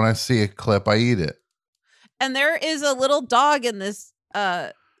diet. When I see a clip, I eat it. And there is a little dog in this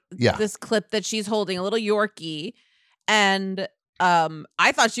Yeah. this clip that she's holding, a little Yorkie. And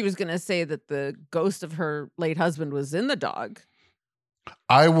I thought she was gonna say that the ghost of her late husband was in the dog.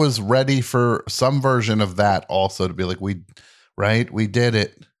 I was ready for some version of that also to be like, we did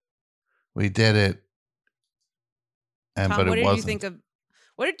it. We did it. And Tom, but what it did wasn't. you think of?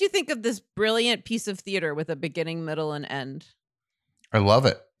 What did you think of this brilliant piece of theater with a beginning, middle, and end? I love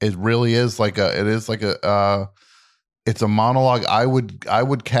it. It really is it's a monologue. I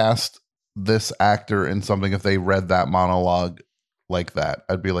would cast this actor in something if they read that monologue like that.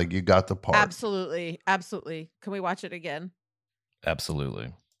 I'd be like, you got the part. Absolutely. Can we watch it again?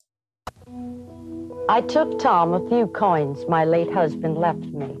 Absolutely. I took Tom a few coins my late husband left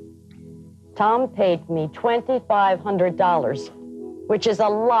me. Tom paid me $2,500, which is a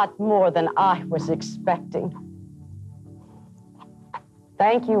lot more than I was expecting.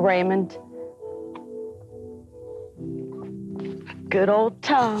 Thank you, Raymond. Good old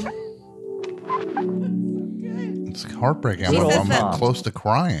Tom. It's heartbreaking. She says I'm that- close to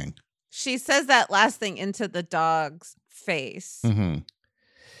crying. She says that last thing into the dog's face. Mm-hmm.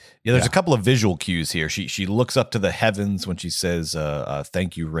 Yeah, there's Yeah. a couple of visual cues here. She looks up to the heavens when she says,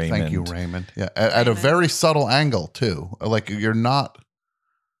 "Thank you, Raymond." Thank you, Raymond. Yeah, at a very subtle angle too. Like you're not.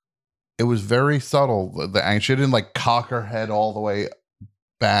 It was very subtle. The angle. She didn't like cock her head all the way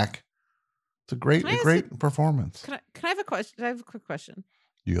back. It's a great performance. Can I have a question? I have a quick question.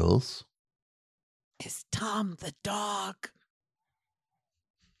 Yes. Is Tom the dog?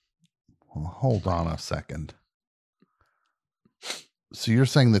 Well, hold on a second. So you're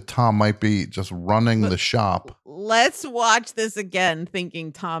saying that Tom might be just running the shop? Let's watch this again,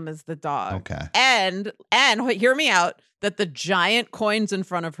 thinking Tom is the dog. Okay. And hear me out, that the giant coins in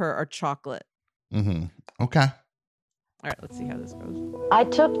front of her are chocolate. Mm-hmm. Okay. All right, let's see how this goes. I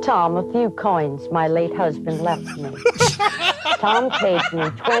took Tom a few coins my late husband left me. Tom paid me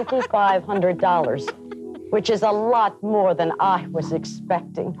 $2,500, which is a lot more than I was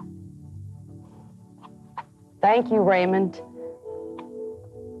expecting. Thank you, Raymond.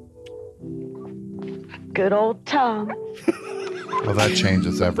 Good old Tom. Well, that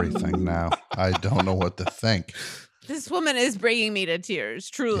changes everything now. I don't know what to think. This woman is bringing me to tears.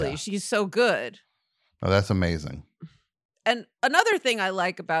 Truly, Yeah. she's so good. Oh, that's amazing. And another thing I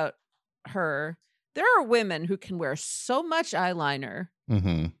like about her, there are women who can wear so much eyeliner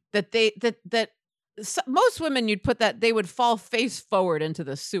Mm-hmm. that most women you'd put that they would fall face forward into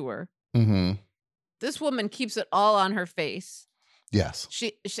the sewer. Mm-hmm. This woman keeps it all on her face. Yes.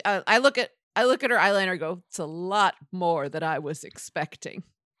 I look at her eyeliner and go, it's a lot more than I was expecting.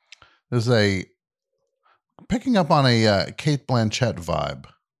 There's picking up on a Kate Blanchett vibe.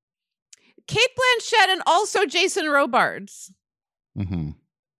 Kate Blanchett and also Jason Robards. Mm-hmm.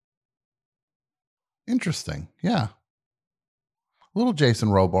 Interesting. Yeah. A little Jason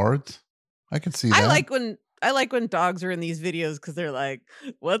Robards. I can see that. I like when dogs are in these videos because they're like,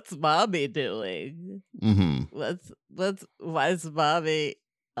 "What's mommy doing? Mm-hmm. Why's mommy?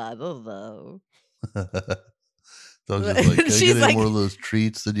 I don't know." Those are like, can I She's get any like- more of those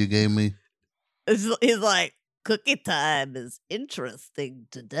treats that you gave me? He's like, "Cookie time is interesting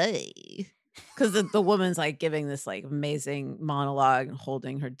today," because the woman's like giving this like amazing monologue and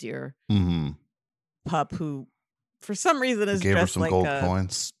holding her dear Mm-hmm. pup who, for some reason, is Gave her dressed some like gold a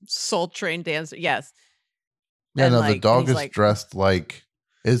coins. Soul Train dancer. Yes. Yeah, And, no, like, the and dog he's is like- dressed like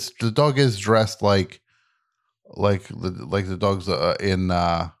the dog is dressed like the dog's in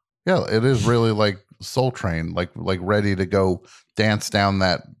yeah, it is really like Soul Train, like ready to go dance down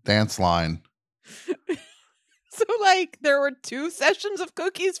that dance line. So like there were 2 sessions of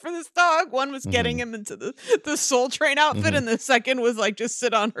cookies for this dog. One was getting Mm-hmm. him into the Soul Train outfit, Mhm. and the second was like just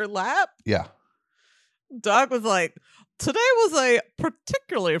sit on her lap. Yeah. Dog was like, today was a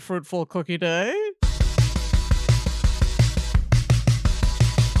particularly fruitful cookie day.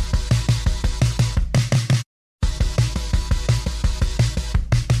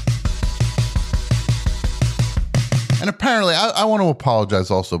 And apparently, I want to apologize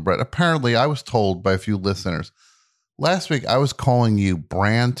also, Brett. Apparently, I was told by a few listeners last week I was calling you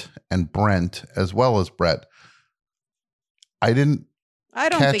Brant and Brent as well as Brett. I don't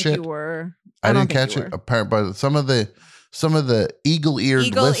think catch it. you were. I don't didn't think catch you it. were. Apparently, but some of the eagle-eared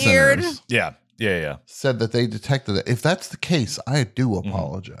Eagle-eared? listeners Yeah. said that they detected it. If that's the case, I do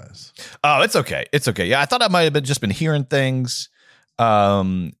apologize. Oh, it's okay. It's okay. Yeah, I thought I might have just been hearing things. I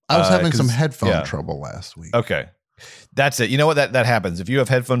was having some 'cause- headphone yeah. trouble last week. Okay. That's it. You know what? That happens. If you have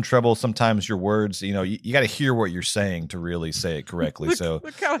headphone trouble, sometimes your words, you got to hear what you're saying to really say it correctly. So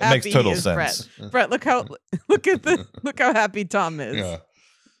Look how it happy makes total he is, sense. Brett, look how happy Tom is.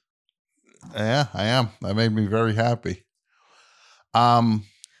 Yeah, I am. That made me very happy. Tom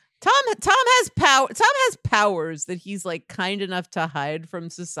has power. Tom has powers that he's like kind enough to hide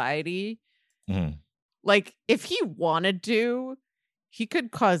from society. Mhm. Like if he wanted to, he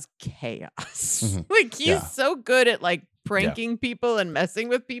could cause chaos. Mhm. Like he's Yeah. so good at like pranking people and messing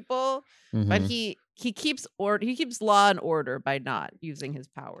with people, but Mhm. he keeps law and order by not using his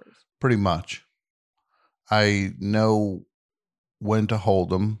powers. Pretty much. I know when to hold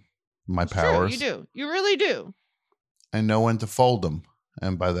them, my It's true, powers. you do. You really do. I know when to fold them.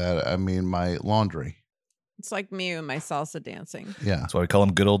 And by that, I mean my laundry. It's like me and my salsa dancing. Yeah. That's why we call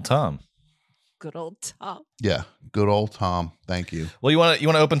him Good Old Tom. Good old Tom. Yeah. Good old Tom. Thank you. Well, you want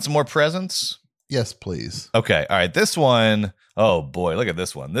to open some more presents? Yes, please. Okay. All right. This one, oh boy, look at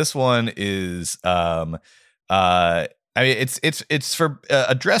this one. This one is I mean, it's for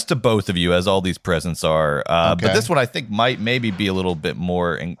addressed to both of you, as all these presents are. But Okay. this one I think might maybe be a little bit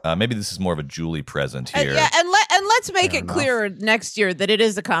more. Maybe this is more of a Julie present here. And let's make Fair it enough. clearer next year that it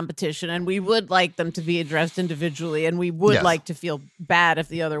is a competition, and we would like them to be addressed individually, and we would Yes. like to feel bad if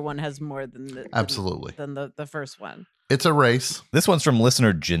the other one has more than Absolutely. than the first one. It's a race. This one's from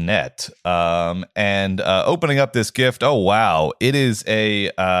listener Jeanette. And opening up this gift, oh wow, it is a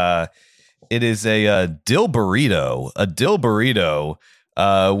dill burrito. A dill burrito.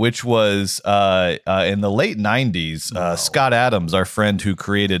 Which was in the late 90s. Scott Adams, our friend who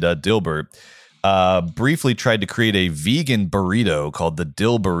created Dilbert, briefly tried to create a vegan burrito called the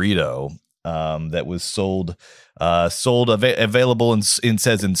Dill Burrito that was available in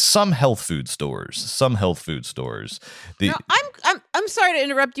says in some health food stores. Now, I'm sorry to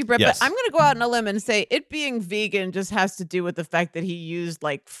interrupt you, Brett, Yes. but I'm going to go out on a limb and say it being vegan just has to do with the fact that he used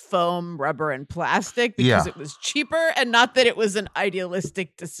like foam, rubber, and plastic because Yeah. it was cheaper, and not that it was an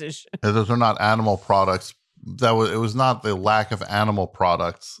idealistic decision. Those are not animal products. It was not the lack of animal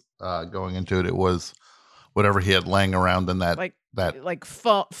products going into it. It was whatever he had laying around in that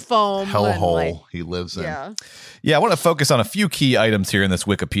Foam hellhole and, like, he lives in. yeah. Yeah, I want to focus on a few key items here in this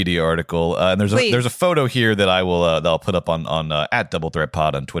Wikipedia article. And Please. there's a photo here that I'll put up on at Double Threat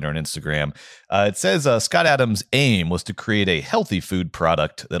Pod on Twitter and Instagram. It says Scott Adams' aim was to create a healthy food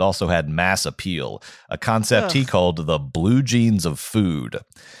product that also had mass appeal, a concept he called the blue jeans of food.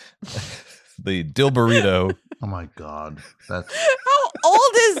 The Dill Burrito. Oh my God. That's How old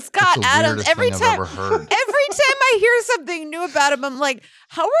is Scott the Adams? weirdest Every thing I've time, ever heard. every time I hear something new about him, I'm like,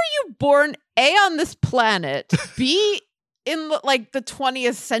 how are you born A, on this planet, B, in the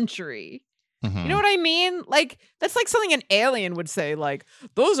 20th century? Mhm. You know what I mean? Like, that's like something an alien would say, like,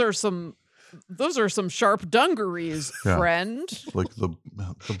 those are some sharp dungarees, Yeah. friend. like the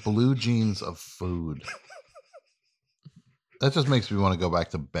blue jeans of food. That just makes me want to go back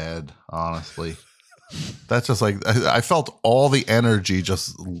to bed, honestly. That's just like I felt all the energy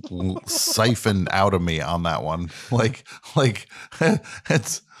just siphoned out of me on that one. Like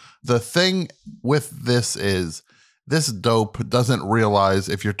it's the thing with this dope doesn't realize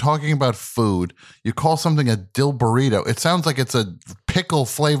if you're talking about food, you call something a dill burrito. It sounds like it's a pickle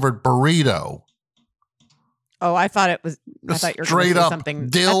flavored burrito. Oh, I thought it was. I thought you were going Straight to say up something.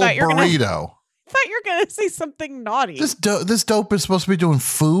 dill I thought you were burrito. I thought you were going to say something naughty. This dope is supposed to be doing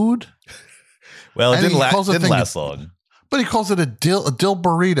food. Well, it And didn't he calls the didn't thing- last long. But he calls it a dill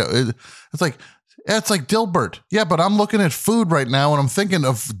burrito. It's like Dilbert. Yeah, but I'm looking at food right now and I'm thinking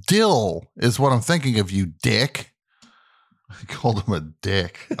of dill is what I'm thinking of, you dick. I called him a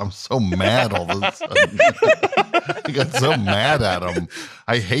dick. I'm so mad all of a sudden. I got so mad at him.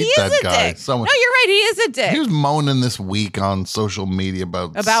 I hate He is that a guy dick. so much. No, you're right. He is a dick. He was moaning this week on social media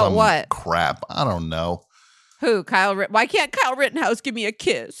about some what? crap. I don't know. Who? Why can't Kyle Rittenhouse give me a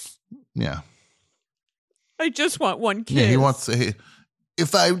kiss? Yeah. I just want one kiss. Yeah, he wants to.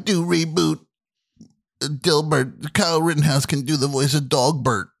 If I do reboot Dilbert, Kyle Rittenhouse can do the voice of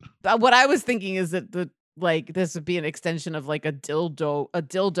Dogbert. What I was thinking is that this would be an extension of like a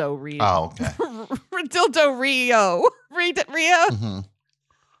dildo Rio. Oh, okay. Dildo Rio. Rio. Mhm.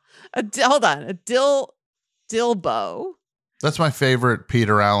 Hold on. A Dilbo. That's my favorite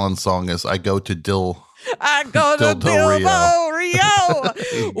Peter Allen song. Is I go to Dill. I go to Dildo Dilbo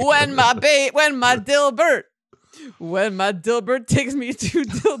Rio. when my Dilbert. When my Dilbert takes me to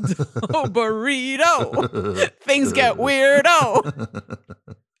Dildo Burrito, things get weirdo.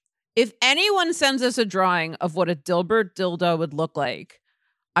 If anyone sends us a drawing of what a Dilbert dildo would look like,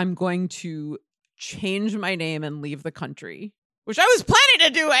 I'm going to change my name and leave the country, which I was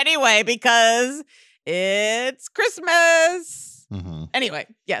planning to do anyway because it's Christmas. Mm-hmm. Anyway,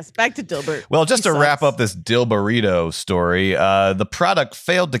 yes, back to Dilbert. Well, just He to wrap sucks. up this Dill Burrito story, the product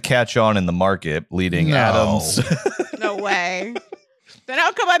failed to catch on in the market, leading No. Adams. No way. Then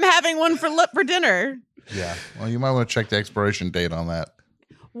how come I'm having one for dinner? Yeah. Well, you might want to check the expiration date on that.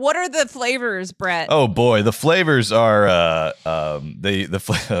 What are the flavors, Brett? Oh boy, the flavors are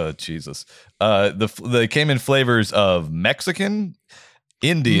Jesus. They came in flavors of Mexican,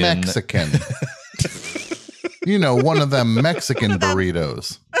 Indian, Mexican. You know, one of them Mexican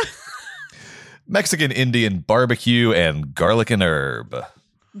burritos. Mexican, Indian, barbecue, and garlic and herb.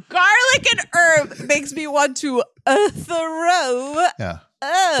 Garlic and herb makes me want to throw. Yeah.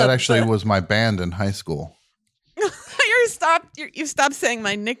 That actually was my band in high school. You stopped saying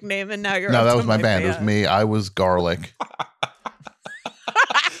my nickname, and now you're. No, up that to was my band. It was me. I was Garlic.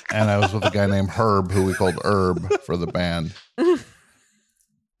 And I was with a guy named Herb, who we called Herb for the band.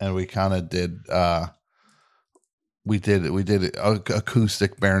 And we kind of did we did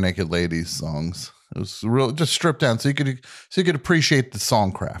acoustic Bare Naked Ladies songs. It was real, just stripped down so you could appreciate the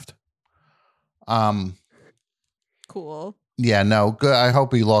songcraft. Cool. Yeah, no, good. I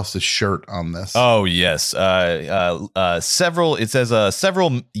hope he lost his shirt on this. Oh yes, several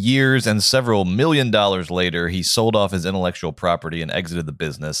years and several $1 million later, he sold off his intellectual property and exited the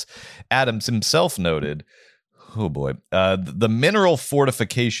business. Adams himself noted, oh boy, the mineral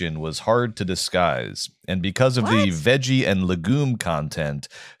fortification was hard to disguise, and because of the veggie and legume content,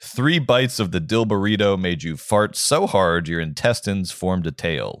 3 bites of the dill burrito made you fart so hard your intestines formed a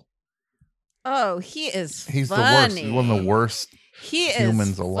tail. Oh, he's the worst. funny. He's one of the worst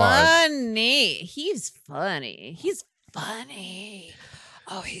humans alive. He's funny. He's funny.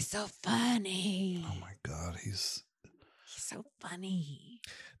 Oh, he's so funny. Oh my God, he's so funny.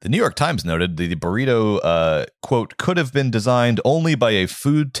 The New York Times noted the burrito, quote, could have been designed only by a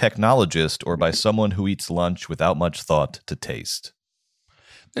food technologist or by someone who eats lunch without much thought to taste.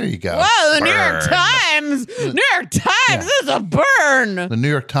 There you go. Whoa, the New York Times. New York Times, this is a burn. The New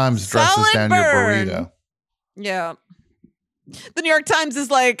York Times dresses Solid down burn. your burrito. Yeah. The New York Times is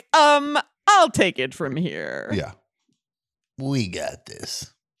like, I'll take it from here. Yeah. We got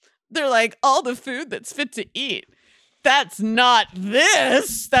this. They're like, all the food that's fit to eat. That's not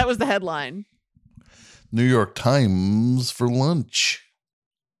this. That was the headline. New York Times for lunch.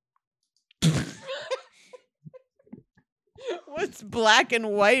 What's black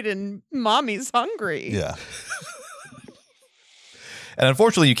and white and mommy's hungry? Yeah. And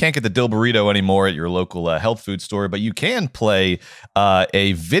unfortunately, you can't get the dill burrito anymore at your local health food store, but you can play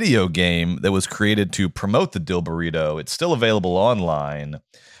a video game that was created to promote the dill burrito. It's still available online.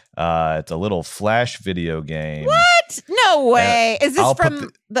 It's a little Flash video game. What? No way. Is this I'll from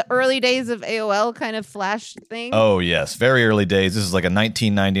the early days of AOL kind of Flash thing? Oh, yes. Very early days. This is like a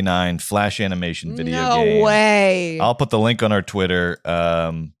 1999 Flash animation video game. No way. I'll put the link on our Twitter.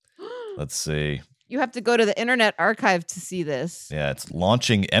 Let's see. You have to go to the Internet Archive to see this. Yeah, it's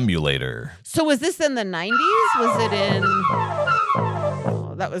Launching Emulator. So was this in the 90s? Was it in...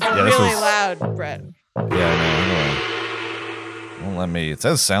 Oh, that was really loud, Brett. Yeah, no. Won't let me. It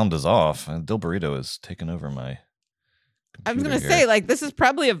says sound is off. And Dill Burrito is taking over my computer. I was going to say, like, this is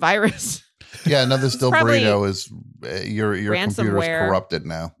probably a virus. Yeah, no, this Dill Burrito is... your computer's ransomware. corrupted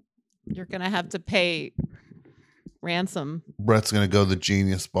now. You're going to have to pay ransom. Brett's going to go to the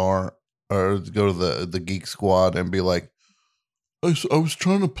Genius Bar or go to the Geek Squad and be like, I was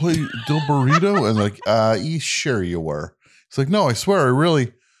trying to play Dill Burrito. And like, sure you were. It's like, no, I swear,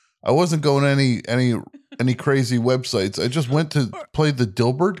 I wasn't going to any crazy websites. I just went to play the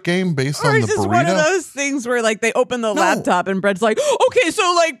Dilbert game based on the burrito. Or is this one of those things where like they open the laptop and Brett's like, okay, so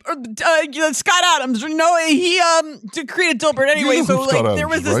like Scott Adams, he created Dilbert anyway. You know So who Scott like there Adams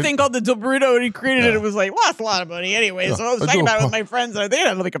was is, this right? thing called the Dill Burrito and he created it. It was like, well, that's a lot of money anyway. Yeah, So I was I talking do about a it with my friends and they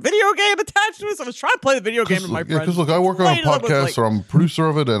had like a video game attached to it. So I was trying to play the video game with my friends. Because look, I work on a Played it, it was podcast, like- so I'm a producer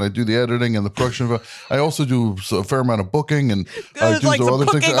of it, and I do the editing and the production of it. I also do a fair amount of booking, and I There's do like some some other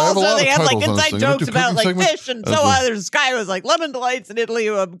things. cooking I have a also. lot They of had like titles on this inside thing. I do jokes about cooking like segments. fish and so on. There's this guy who was like lemon delights in Italy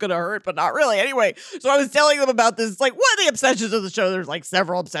who I'm gonna hurt, but not really. Anyway, so I was telling them about this, like one of the obsessions of the show. There's like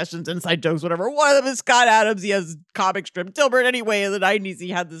several obsessions, inside jokes, whatever. One of them is Scott Adams. He has comic strip Dilbert. Anyway, in the 90s, he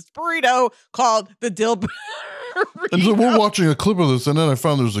had this burrito called the Dilbert. And so we're watching a clip of this, and then I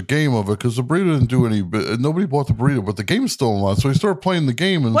found there's a game of it because the burrito didn't do any. Nobody bought the burrito, but the game's still online. So I started playing the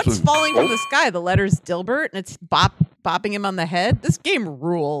game, and What's so, falling from the sky? The letters Dilbert, and it's bopping him on the head. This game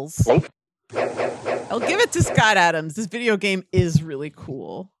rules. I'll give it to Scott Adams. This video game is really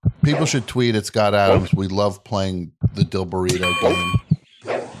cool. people should tweet at Scott Adams. We love playing the Dill Burrito game.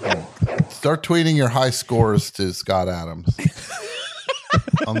 Start tweeting your high scores to Scott Adams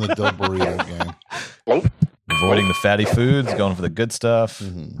on the Dill Burrito game. Avoiding the fatty foods, going for the good stuff.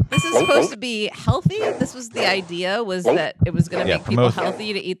 This is supposed to be healthy. This was the idea, was that it was going to make people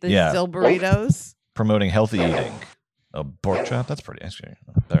healthy to eat the Dill burritos. Promoting healthy eating. A pork chop, that's pretty actually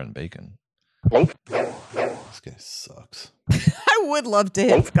better than bacon. This guy sucks. I would love to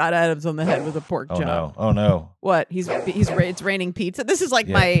hit Scott Adams on the head with a pork Oh chop. no! Oh no! What? It's raining pizza. This is like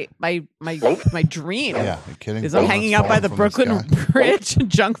Yeah. my dream. Yeah, you kidding? Is I'm Donuts hanging out by falling the from Brooklyn sky. Bridge and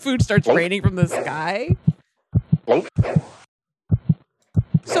junk food starts raining from the sky.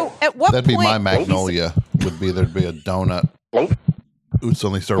 So at what That'd be point my Magnolia. Would be there'd be a donut. It would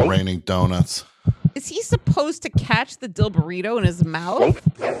suddenly start raining donuts. is he supposed to catch the dill burrito in his mouth?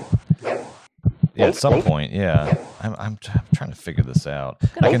 Yeah, at some point, yeah. I'm trying to figure this out.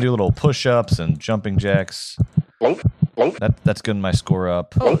 I can do little push-ups and jumping jacks. That's good in my score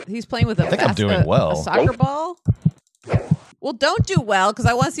up. Oh, he's playing with a think I'm doing well. a soccer ball. Well, don't do well because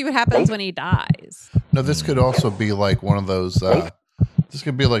I want to see what happens when he dies. No, this could also be like one of those. This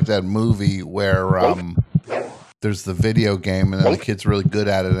could be like that movie where there's the video game and then the kid's really good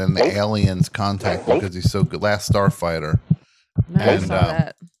at it, and the aliens contact him because he's so good. Last Starfighter. No, I And, saw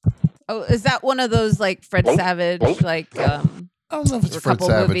that. Oh, is that one of those like Fred Savage I don't know if it's a Fred couple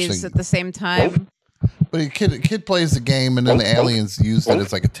Savage movies thing, at the same time? but a kid plays the game, and then the aliens used it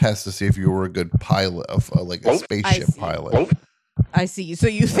as like a test to see if you were a good pilot of like a spaceship see. pilot. I see. So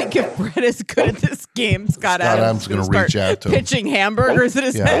you think if Brett is good at this game, Scott Adams is gonna gonna reach start out to him. pitching hamburgers at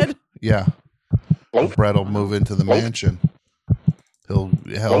his Yeah. head? Yeah, Brett will move into the mansion. He'll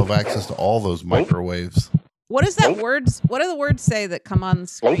have access to all those microwaves. What is that words? What do the words say that come on the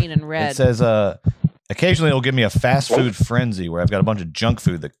screen in red? It says, occasionally it'll give me a fast food frenzy where I've got a bunch of junk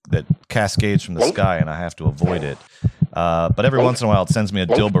food that cascades from the sky and I have to avoid it. But every once in a while it sends me a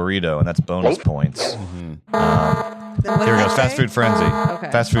dill burrito, and that's bonus points. Then what Here we does go. that Fast say? food frenzy.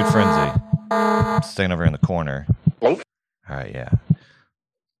 Okay. Fast food frenzy. I'm staying over in the corner. All right, yeah.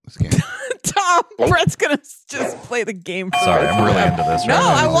 This game. Tom, Brett's gonna just play the game. For Sorry, us. I'm really into this No,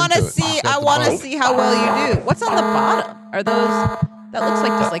 right I now. want to into it. see. Got I the want to bottom. see how well you do. What's on the bottom? Are those? That looks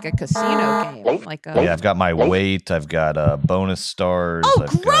like just like a casino game. Like a. Yeah, I've got my weight. I've got bonus stars. Oh,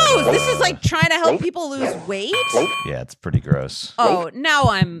 I've gross! got, This is like trying to help people lose weight. Yeah, it's pretty gross. Oh, now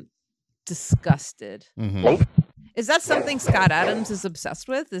I'm disgusted. Mhm. Is that something Scott Adams is obsessed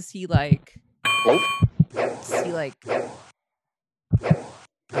with? Is he like? Is he like?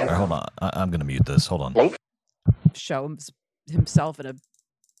 All right, hold on. I'm going to mute this. Hold on. Show himself in a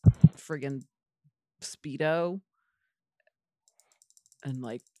friggin' Speedo, and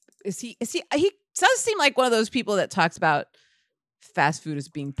like, is he? He does seem like one of those people that talks about fast food as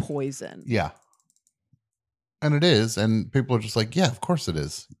being poison. Yeah. And it is. And people are just like, yeah, of course it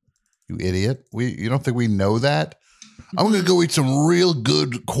is. You idiot. You don't think we know that? I'm going to go eat some real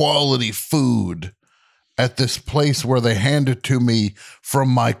good quality food at this place where they hand it to me from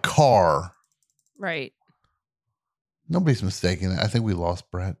my car. Right. Nobody's mistaking that. I think we lost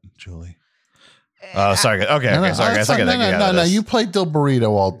Brett, Julie. Oh, sorry. Okay, sorry, guys. I got to get out of no. this. You played Dill Burrito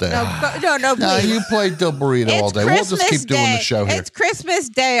all day. No, No, please. you played Dill Burrito all It's day. We'll just Christmas keep doing the Day. show here. It's Christmas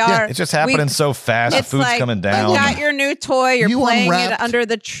Day. Yeah, It's just happening so fast. It's Food's like, coming down. You got your new toy. You're You playing it unwrapped- under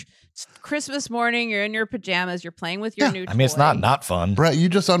the Christmas morning. You're in your pajamas. You're playing with your Yeah. new toy. I mean, it's not fun. Brett, you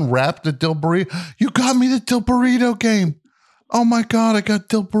just unwrapped the Dill Burrito. You got me the Dill Burrito game. Oh my God, I got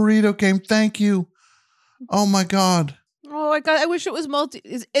Dill Burrito game. Thank you. Oh my God. Oh my God, I wish it was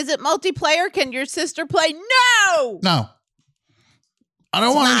Is it multiplayer? Can your sister play? No! No. I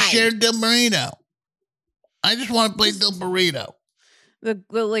don't want to Fine. share Dill Burrito. I just want to play Dill Burrito. The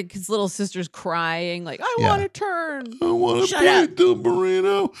like his little sister's crying, like, I Yeah. want to turn. I want to Shut play up. Dill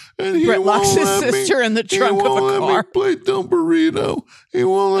Burrito. And he Brett locks won't his let me- sister in the trunk he of won't a let car. me play Dill Burrito. He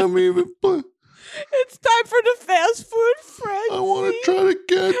won't let me even play. It's time for the fast food frenzy. I want to try to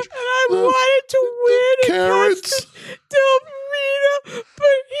catch And I the- wanted to win and carrots. catch the Del Burrito, but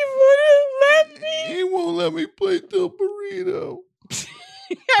he wouldn't let me. He won't let me play Dill Burrito.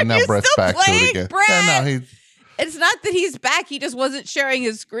 Are And now you Brett's still back playing, to it again. Brett? Yeah, no, he. It's not that he's back. He just wasn't sharing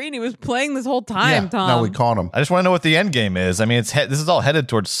his screen. He was playing this whole time, Yeah, Tom. no, we caught him. I just want to know what the end game is. I mean, this is all headed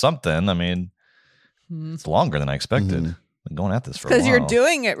towards something. I mean, Hmm. it's longer than I expected. Mhm. Been going at this for a Because while. you're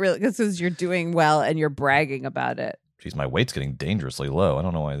doing it really. Because you're doing well and you're bragging about it. Jeez, my weight's getting dangerously low. I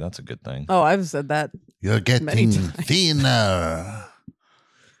don't know why that's a good thing. Oh, I've said that. You're Many getting times. thinner.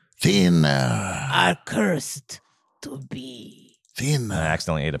 Thinner. I'm cursed to be. I Thinner.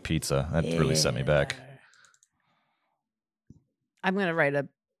 accidentally ate a pizza. That really set me back. I'm gonna write a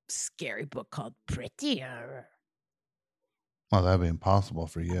scary book called Prettier. Well, that'd be impossible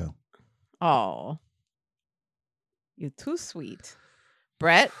for you. Oh, you're too sweet,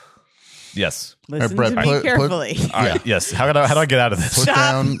 Brett. Yes. Listen Brett, to me put- carefully. All right. Yes. How do I get out of this? Put Stop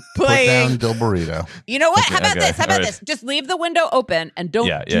down, playing. Dill Burrito. You know what? Okay, How about okay, this? How about all right. this? Just leave the window open and don't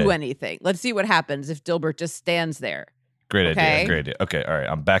Yeah, do yeah. anything. Let's see what happens if Dilbert just stands there. Great Okay. idea. Great idea. Okay. All right.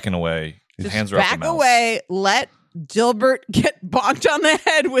 I'm backing away. Just hands are off the back mouse. away. Let Dilbert get bonked on the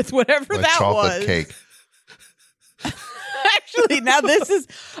head with whatever Like that chocolate was. cake. Actually, now this is.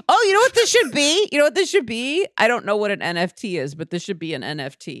 Oh, you know what this should be? You know what this should be? I don't know what an NFT is, but this should be an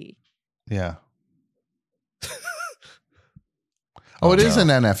NFT. Yeah. Oh, it is no.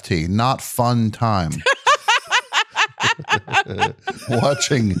 an NFT, not fun time.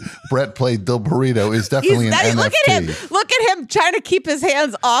 Watching Brett play Dilburrito is definitely an NFT. Look at him! Look at him trying to keep his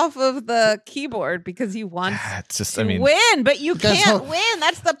hands off of the keyboard because he wants It's just, to I mean, win, but you Guys, can't hold- win.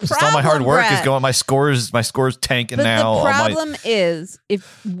 That's the problem. just all my hard work is Brett. going. My scores tanking But now. the all my- problem is,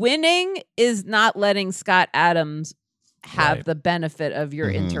 if winning is not letting Scott Adams have Right. the benefit of your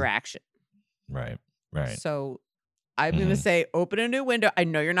Mhm. interaction. right. So I'm going to say, open a new window. I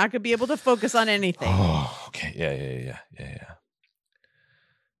know you're not going to be able to focus on anything, Oh, okay. Yeah.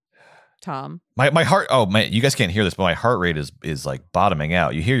 Tom. My heart. Oh man, you guys can't hear this, but my heart rate is like bottoming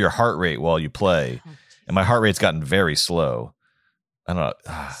out. You hear your heart rate while you play, and my heart rate's gotten very slow. I don't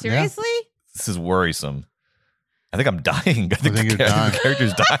know. Seriously? This is worrisome. I think I'm dying. I think, think you're the dying.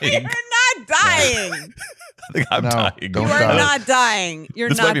 character's dying. You're not dying. I think I'm No, dying. don't You are die. not dying. You're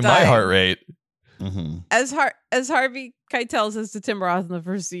This not might be dying. my heart rate. Mm-hmm. As Harvey Keitel says to Tim Roth in the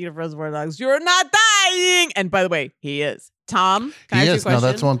first scene of Reservoir Dogs, you're not dying. And by the way, he is. Tom, can I He ask you a is. No, question?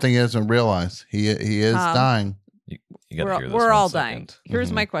 that's one thing he doesn't realize. He is dying. You gotta hear this. We're one all second. dying. Here's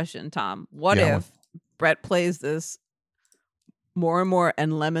Mhm. my question, Tom. What Yeah, if Brett plays this more and more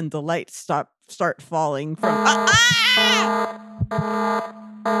and Lemon Delight start falling from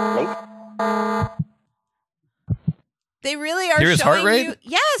They really are Hear his showing heart rate? you.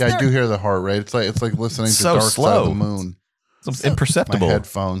 Yes, Yeah, I they're- do hear the heart rate. It's like listening to So Dark Side of slow. the Moon. It's So- My imperceptible.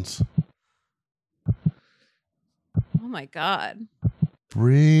 headphones. Oh my god.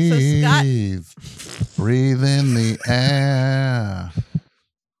 Breathe. Breathe in the air.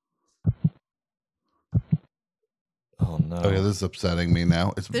 Oh no. Okay, this is upsetting me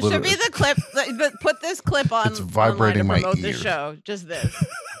now. It's This should be the clip. But put this clip on. It's vibrating online my to promote ears. the show. Just this.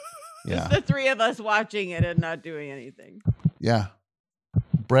 yeah. The three of us watching it and not doing anything. Yeah.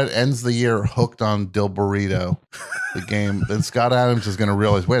 Brett ends the year hooked on Dilburrito, the game. Then Scott Adams is going to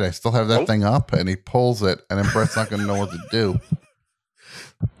realize, wait, I still have that thing up, and he pulls it, and then Brett's not going to know what to do.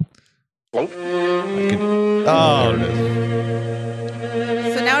 Oh, There it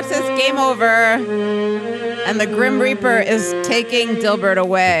is. So now it says game over, and the Grim Reaper is taking Dilbert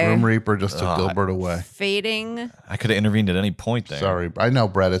away, Grim Reaper just took Oh, Dilbert away. fading. I could have intervened at any point there. Sorry, I know,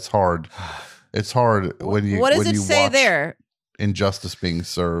 Brett. It's hard. It's hard when you. What does when it you say watch there? Injustice being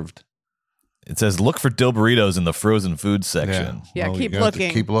served. It says, "Look for dill burritos in the frozen food section." Yeah, Well, keep you have to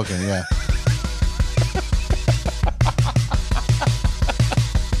looking. Keep looking. Yeah.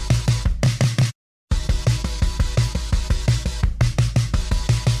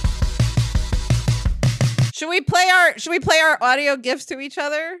 Should we play our audio gifts to each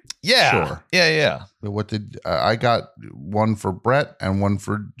other? Yeah, Sure. yeah. What did I got? One for Brett and one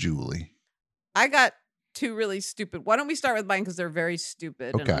for Julie. I got two really stupid. Why don't we start with mine because they're very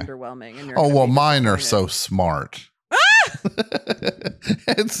stupid Okay. and underwhelming. And you're Oh gonna well, be mine are disappointed. so smart.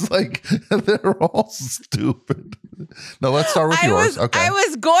 It's like they're all stupid. No, let's start with yours. Okay. I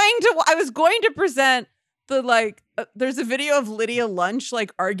was going to present the there's a video of Lydia Lunch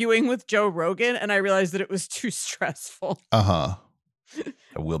arguing with Joe Rogan, and I realized that it was too stressful. Uh-huh.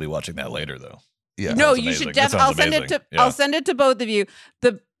 I will be watching that later, though. Yeah. No, sounds you amazing. should That definitely. sounds amazing. Yeah. I'll send it to both of you.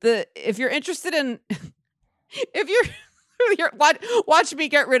 The if you're interested in if you're watch me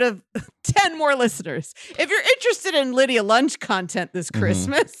get rid of 10 more listeners. If you're interested in Lydia Lunch content this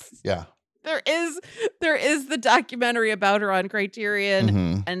Christmas, Yeah. there is the documentary about her on Criterion,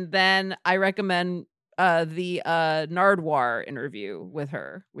 Mhm. and then I recommend the Nardwuar interview with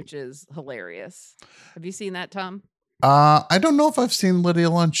her, which is hilarious. Have you seen that, Tom? I don't know if I've seen Lydia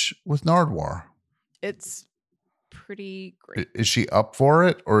Lunch with Nardwuar. It's pretty great. Is she up for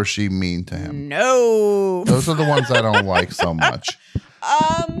it or is she mean to him? No. Those are the ones I don't like so much.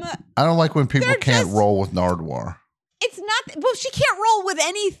 I don't like when people They're can't just- roll with Nardwuar. It's not. Well, she can't roll with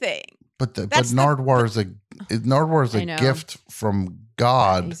anything. But That's Nardwuar is I a know. gift from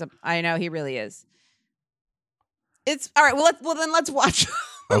God. I know he really is. It's all right. Well, then let's watch.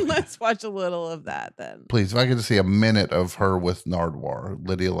 Okay. Let's watch a little of that then. Please, if I could just see a minute of her with Nardwuar,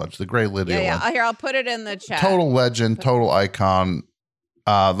 Lydia Lunch, the great Lydia Yeah. Lunch. Here, I'll put it in the chat. Total legend, total icon.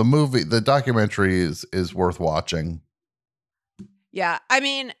 The documentary is worth watching. Yeah, I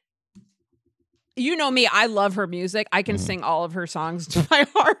mean, you know me. I love her music. I can sing all of her songs to my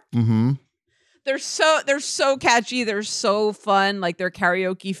heart. Mm-hmm. They're so catchy. They're so fun. They're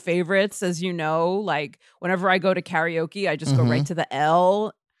karaoke favorites, as you know. Whenever I go to karaoke, I just go right to the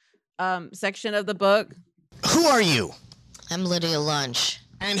L. section of the book. Who are you? I'm Lydia Lunch.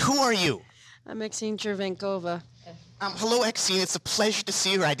 And who are you? I'm Exene Chervenkova. Hello, Exene. It's a pleasure to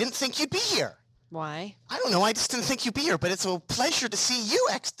see you. I didn't think you'd be here. Why? I don't know. I just didn't think you'd be here, but it's a pleasure to see you,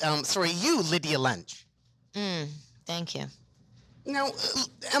 you, Lydia Lunch. Thank you. Now,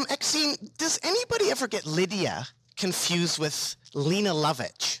 Exene, does anybody ever get Lydia confused with Lena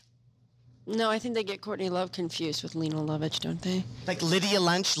Lovitch? No, I think they get Courtney Love confused with Lena Lovitch, don't they? Like Lydia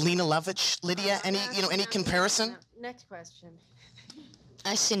Lunch, Lena Lovitch, Lydia? Any comparison? Next question.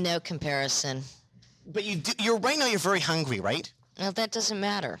 I see no comparison. But you're right now. You're very hungry, right? Well, that doesn't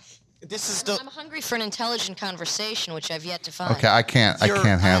matter. I'm hungry for an intelligent conversation, which I've yet to find. Okay, I can't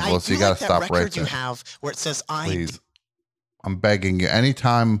handle it. So you got to stop right there. You have where it says Please, I'm begging you.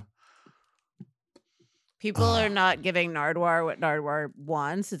 Anytime people are not giving Nardwuar what Nardwuar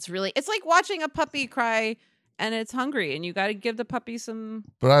wants, it's like watching a puppy cry and it's hungry, and you got to give the puppy some.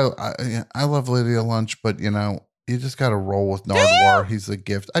 But I love Lydia Lunch, but you just got to roll with Nardwuar. He's a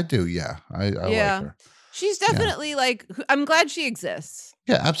gift. I do, yeah. I like her. She's definitely I'm glad she exists.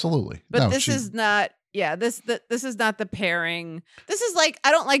 Yeah, absolutely. But this is not. Yeah, this is not the pairing. This is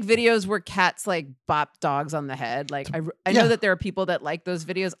I don't like videos where cats bop dogs on the head. I know that there are people that like those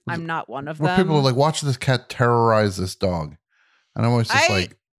videos. I'm not one of them. People are watch this cat terrorize this dog, and I'm always just I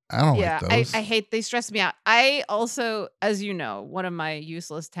don't like those. I hate. They stress me out. I also, as you know, one of my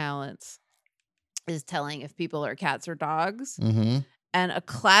useless talents is telling if people are cats or dogs. Mm-hmm. And a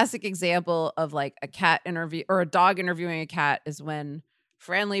classic example of a cat interview or a dog interviewing a cat is when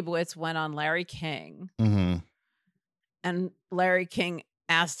Fran Lebowitz went on Larry King. Mm-hmm. And Larry King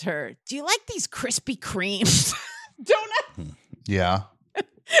asked her, "Do you like these Krispy Kremes donuts?" Yeah.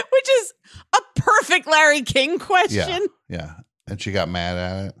 Which is a perfect Larry King question. Yeah. And she got mad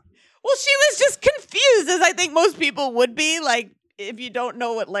at it. Well, she was just confused, as I think most people would be, if you don't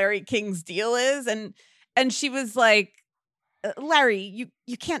know what Larry King's deal is. And she was like, "Larry,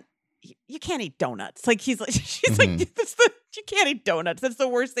 you can't eat donuts." She's mm-hmm. You can't eat donuts. That's the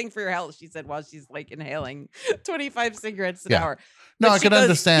worst thing for your health, she said, while she's inhaling 25 cigarettes an hour. No, But I she could goes,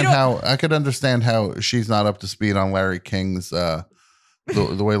 understand how she's not up to speed on Larry King's the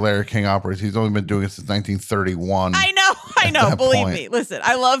way Larry King operates. He's only been doing it since 1931. I know. Believe me. Listen,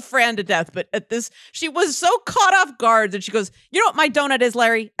 I love Fran to death, but at this, she was so caught off guard that she goes, "You know what my donut is,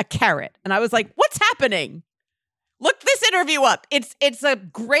 Larry? A carrot." And I was like, "What's happening?" Look this interview up. It's a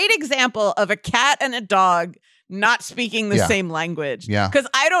great example of a cat and a dog not speaking the same language. Yeah. Because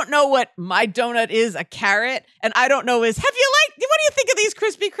I don't know what my donut is, a carrot, and I don't know what do you think of these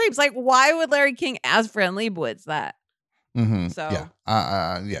Krispy Kremes? Why would Larry King ask Fran Lebowitz that? Mm-hmm. So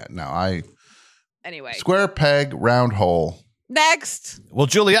anyway. Square peg, round hole. Next. Well,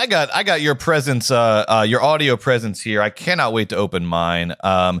 Julie, I got your presence, your audio presence here. I cannot wait to open mine.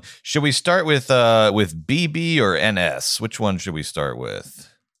 Should we start with BB or NS? Which one should we start with?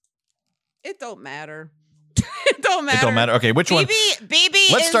 It don't matter. It don't matter. Okay, which one?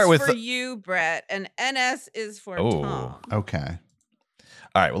 BB Let's is start with for you, Brett, and NS is for Tom. Okay.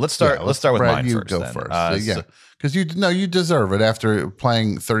 All right. Well, let's start. Let's start with Brett, mine you first. go then. first. Because you deserve it after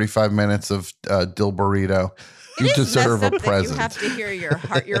playing 35 minutes of Dill Burrito. You deserve a present. You have to hear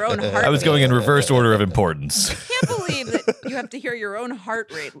your own heart. I was going in reverse order of importance. I can't believe that you have to hear your own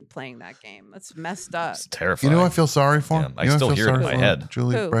heart rate playing that game. That's messed up. It's terrifying. You know what I feel sorry for? Yeah, I still hear it in my head.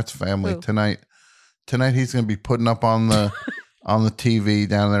 Julie, Who? Brett's family Who? tonight. Tonight he's going to be putting up on the TV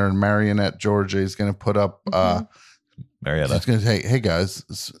down there in Marionette, Georgia. He's going to put up. Marietta. He's going to say, "Hey guys,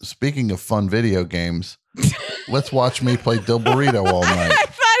 speaking of fun video games, let's watch me play Dill Burrito all night." I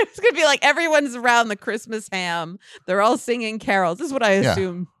thought it was going to be everyone's around the Christmas ham. They're all singing carols. This is what I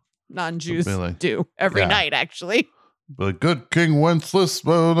assume non-Jews do every night, actually. The good King Wenceslas.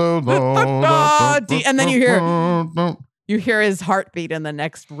 And then you hear his heartbeat in the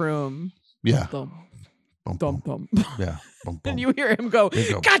next room. Yeah. Dum, Bum, dum, bum. dum. Yeah. Bum, bum. And you hear him go, There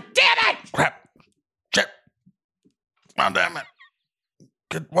you go. "God damn it!" Crap. Shit. God damn it.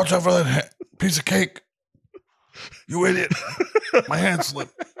 Watch out for that piece of cake. You idiot. My hand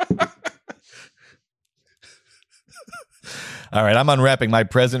slipped. All right, I'm unwrapping my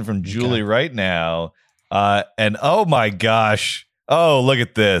present from Julie right now. And oh my gosh. Oh, look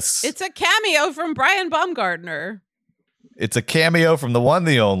at this. It's a cameo from Brian Baumgartner. It's a cameo from the one,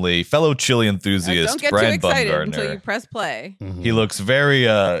 the only fellow chili enthusiast, Don't get Brian too excited Baumgartner. until you press play. Mm-hmm. He looks very, he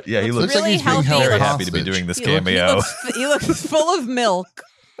looks really like he's being healthy. held very happy to be hostage. doing this He cameo. looks full of milk.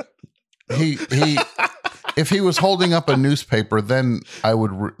 He if he was holding up a newspaper, then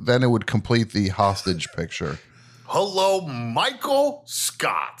it would complete the hostage picture. Hello, Michael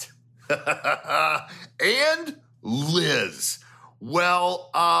Scott and Liz.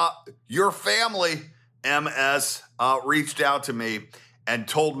 Well, your family, MS, reached out to me and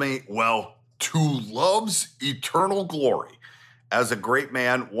told me, well, to love's eternal glory. As a great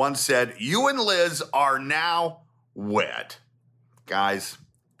man once said, you and Liz are now wed. Guys,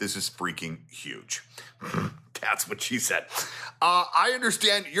 this is freaking huge. That's what she said. I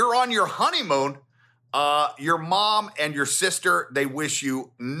understand you're on your honeymoon. Your mom and your sister, they wish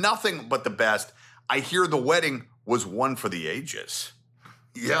you nothing but the best. I hear the wedding was one for the ages.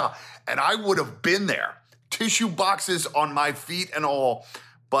 Yeah, and I would have been there. Tissue boxes on my feet and all.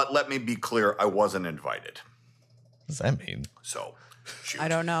 But let me be clear, I wasn't invited. What does that mean? So, shoot. I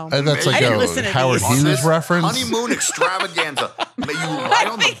don't know. That's like a Howard On Hughes this reference. honeymoon extravaganza. May you lie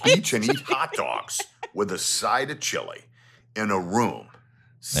on the beach and eat hot dogs with a side of chili in a room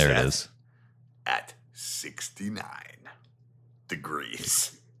There it set is. at 69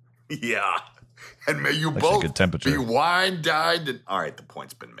 degrees. Yeah. And may you Actually, both good temperature. be wine-dined. And, all right, the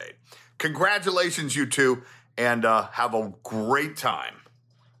point's been made. Congratulations, you two, and have a great time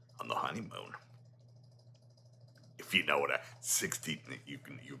on the honeymoon. If you know what 60, you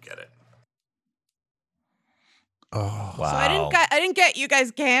get it. Oh, So I didn't get you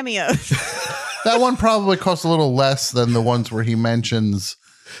guys cameos. that one probably costs a little less than the ones where he mentions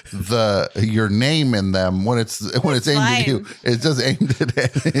your name in them when it's aimed at you. It's just aimed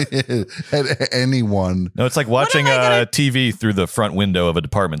at anyone. No, it's like watching TV through the front window of a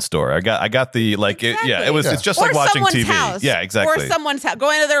department store. I got the it's just like watching TV. House, yeah, exactly. Or someone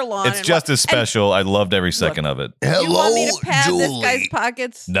going to their lawn. It's just as special. I loved every second of it. Hello, you want me to pad Julie. this guy's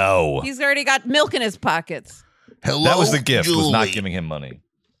pockets? No. He's already got milk in his pockets. Hello, that was the gift, Julie. was not giving him money.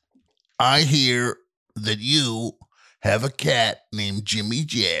 I hear that you have a cat named Jimmy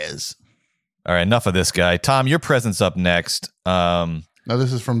Jazz. All right, enough of this guy. Tom, your present's up next. Now,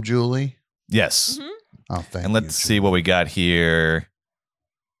 this is from Julie? Yes. Mm-hmm. Oh, thank and you. let's see what we got here.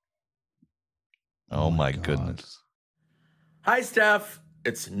 Oh my goodness. Hi, Steph.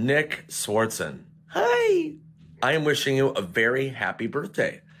 It's Nick Swartzen. Hi. I am wishing you a very happy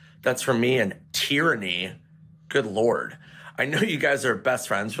birthday. That's from me and Tyranny. Good Lord. I know you guys are best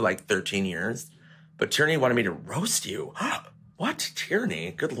friends for like 13 years, but Tyranny wanted me to roast you. What?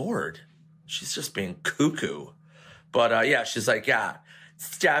 Tyranny? Good Lord. She's just being cuckoo. But yeah, she's like, yeah,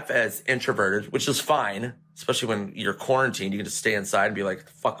 Steph is introverted, which is fine, especially when you're quarantined. You can just stay inside and be like,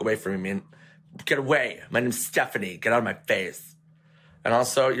 fuck away from me, man. Get away. My name's Stephanie. Get out of my face. And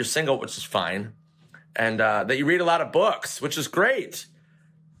also, you're single, which is fine. And that you read a lot of books, which is great.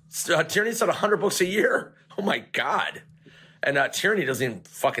 Tyranny said 100 books a year. Oh, my God. And Tyranny doesn't even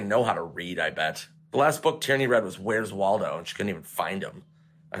fucking know how to read, I bet. The last book Tyranny read was Where's Waldo, and she couldn't even find him.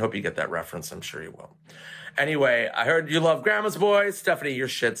 I hope you get that reference. I'm sure you will. Anyway, I heard you love Grandma's Boy. Stephanie, your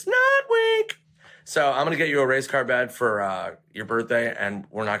shit's not weak. So I'm going to get you a race car bed for your birthday, and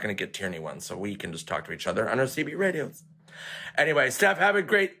we're not going to get Tyranny one, so we can just talk to each other on our CB radios. Anyway, Steph, have a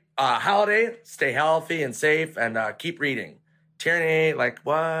great holiday. Stay healthy and safe, and keep reading. Tyranny, like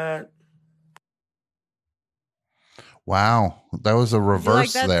what? Wow, that was a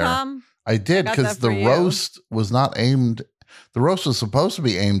reverse that, there. Tom? I did, I got because that the for you. roast was not aimed. The roast was supposed to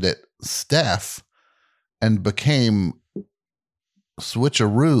be aimed at Steph, and became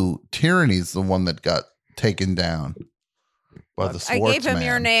switcheroo. Tyranny's the one that got taken down by the I Swartz gave him man.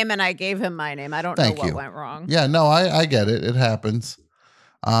 your name and I gave him my name. I don't Thank know what you. went wrong. Yeah, no, I get it. It happens.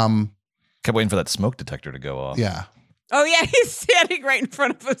 Kept waiting for that smoke detector to go off. Yeah. Oh yeah, he's standing right in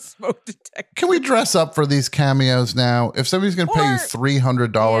front of a smoke detector. Can we dress up for these cameos now? If somebody's going to pay you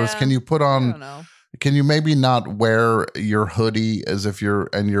 $300, can you put on? Can you maybe not wear your hoodie as if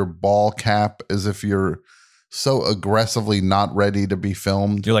and your ball cap as if you're so aggressively not ready to be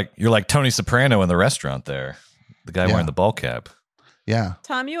filmed? You're like Tony Soprano in the restaurant there, the guy wearing the ball cap. Yeah.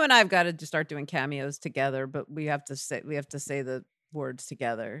 Tom, you and I've got to start doing cameos together, but we have to say the words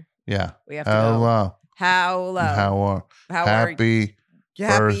together. Yeah. We have to Hello. Hello. How are happy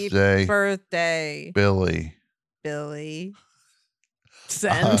birthday, birthday, Billy. Billy.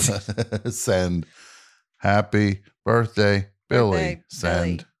 Send. Send. Happy birthday, Billy. Birthday,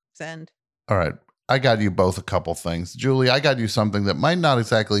 Send. Billy. Send. All right. I got you both a couple things. Julie, I got you something that might not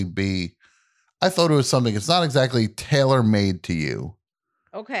exactly be, I thought it was something, it's not exactly tailor-made to you,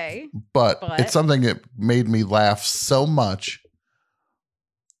 Okay. but it's something that made me laugh so much.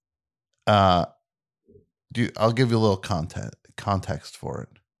 I'll give you a little context for it.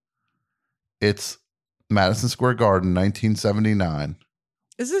 It's Madison Square Garden, 1979.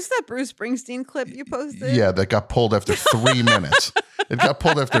 Is this that Bruce Springsteen clip you posted? Yeah, that got pulled after 3 minutes. It got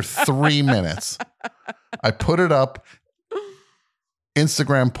pulled after 3 minutes. I put it up.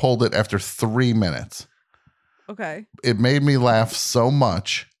 Instagram pulled it after 3 minutes. Okay. It made me laugh so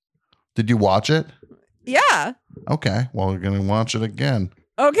much. Did you watch it? Yeah. Okay. Well, we're going to watch it again.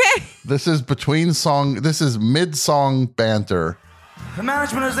 Okay. This is mid-song banter. The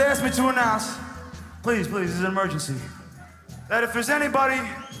management has asked me to announce, please, this is an emergency, that if there's anybody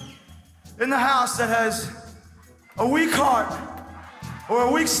in the house that has a weak heart or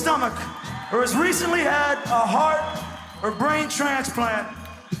a weak stomach or has recently had a heart or brain transplant,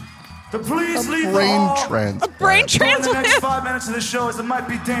 to please leave the hall. A brain transplant. During the next 5 minutes of the show, as it might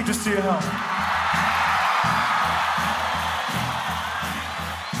be dangerous to your health.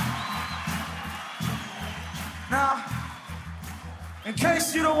 Now, in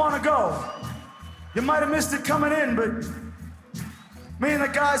case you don't want to go, you might have missed it coming in, but me and the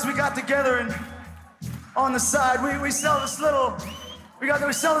guys, we got together and on the side, we sell this little, we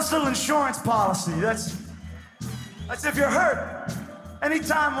sell this little insurance policy. That's if you're hurt,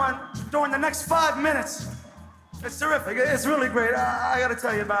 anytime during the next 5 minutes, it's terrific. It's really great. I got to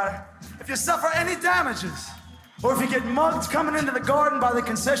tell you about it. If you suffer any damages, or if you get mugged coming into the garden by the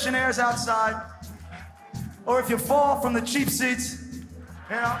concessionaires outside, or if you fall from the cheap seats,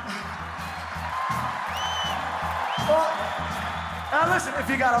 you know. Well, now listen, if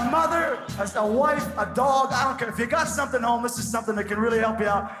you got a mother, a wife, a dog, I don't care. If you got something home, this is something that can really help you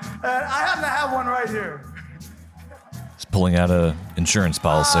out. And I happen to have one right here. He's pulling out a insurance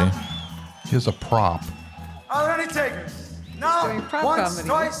policy. Here's a prop. Are there any takers? No? Once, comedy.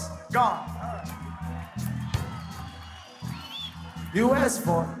 Twice, gone. You asked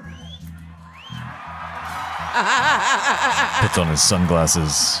for it. Puts on his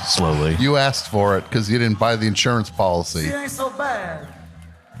sunglasses slowly. You asked for it because you didn't buy the insurance policy. It ain't so bad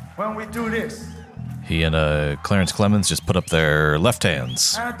when we do this. He and Clarence Clemens just put up their left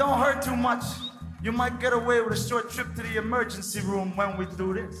hands. And it don't hurt too much. You might get away with a short trip to the emergency room when we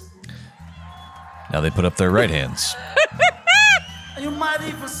do this. Now they put up their right hands. You might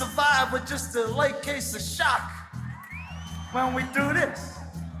even survive with just a light case of shock when we do this.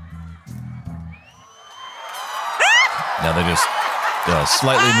 Now they just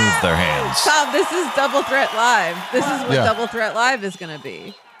slightly move their hands. Tom, this is Double Threat Live. This is what Double Threat Live is going to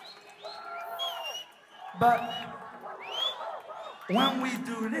be. But when we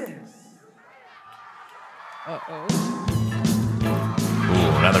do this. Ooh,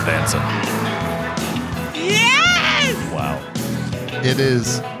 now they're dancing. Yes! Wow. It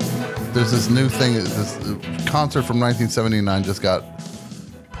is. There's this new thing. This concert from 1979 just got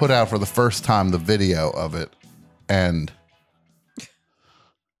put out for the first time, the video of it. And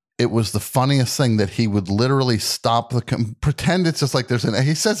it was the funniest thing that he would literally stop pretend it's just like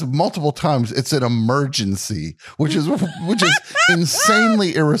he says multiple times it's an emergency, which is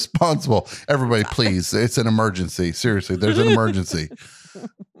insanely irresponsible. Everybody, please, it's an emergency. Seriously, there's an emergency.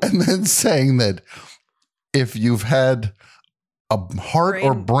 And then saying that if you've had a heart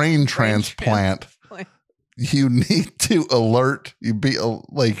or brain transplant, you need to alert. You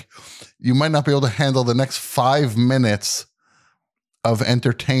might not be able to handle the next 5 minutes of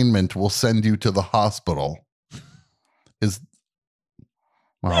entertainment. Will send you to the hospital. It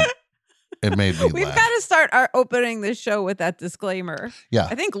made me We've laugh. got to start opening this show with that disclaimer. Yeah.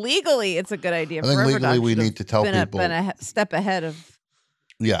 I think legally it's a good idea. I think legally we need to tell people. Been a step ahead of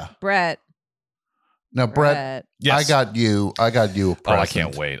Brett. Now, Brett, yes. I got you a present. Oh,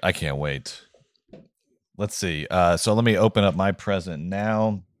 I can't wait. Let's see. So let me open up my present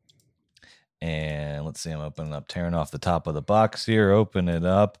now. And let's see. I'm opening up, tearing off the top of the box here. Open it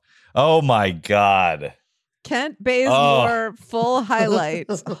up. Oh, my God. Kent Bazemore full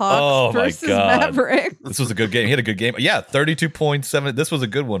highlights. Hawks versus Mavericks. This was a good game. He had a good game. Yeah, 32.7. This was a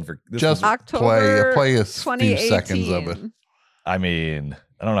good one. Just October play a few seconds of it. I mean,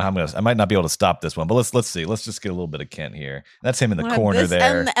 I don't know how I might not be able to stop this one, but let's see. Let's just get a little bit of Kent here. That's him in the corner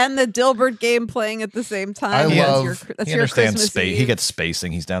there. And the Dilbert game playing at the same time. He that's understands space. He gets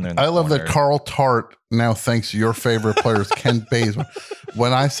spacing. He's down there in the I love corner. that Carl Tart now thinks your favorite player is Kent Bazemore.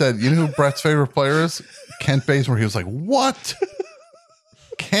 When I said, you know who Brett's favorite player is? Kent Bazemore. He was like, what?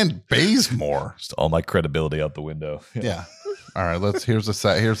 Kent Bazemore? Just all my credibility out the window. Yeah. All right, here's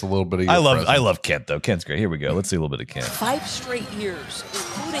a little bit of your I present. love Kent though. Kent's great. Here we go. Let's see a little bit of Kent. 5 straight years,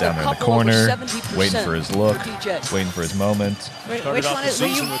 including Down a there in the couple over corner, 70% waiting for his look, for DJ. waiting for his moment. Which one is? Will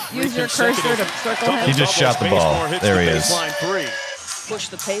you use your cursor to circle him? He just shot the ball. There he is. Push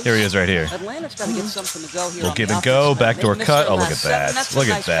the pace. Here he is right here. Atlanta's got to get something to go here. We'll on give the and go. offensive end. Backdoor They cut. missed Oh, their look at last 7. that. That's a Look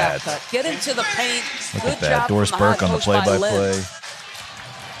at nice that. back cut. Get into the paint. Look Good at that. job Doris from the Burke high on the post by play-by-play. Lynn.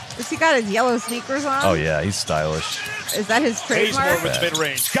 Has he got his yellow sneakers on? Oh yeah, he's stylish. Is that his trademark?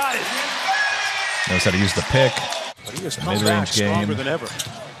 Mid-range. Got it. Knows how to use the pick. But he has The come back mid-range stronger game. than ever.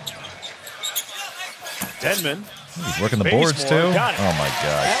 Denman. He's working the boards too. Oh Got it. my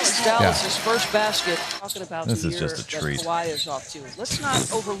god. That was Dallas's first basket. Talking about This the is year just a that treat. Kawhi is off to. Let's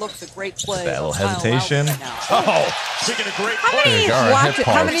not overlook the great play. That little of Kyle hesitation. Lowry now. Oh, speaking of great How many, All right, watch- hit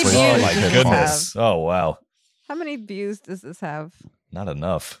how pause, many please. views Oh does my this goodness. have? Oh wow. How many views does this have? Not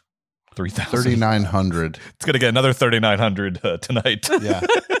enough. 3,000. 3,900. It's gonna get another 3,900 tonight. Yeah.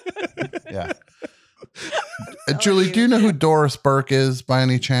 Yeah. Julie, do you know who Doris Burke is by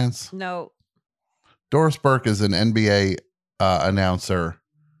any chance? No. Doris Burke is an NBA announcer,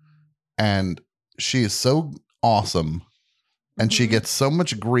 and she is so awesome, and she gets so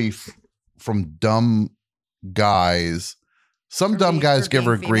much grief from dumb guys. Some dumb guys give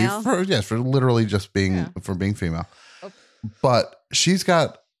her grief for literally just being for being female. But she's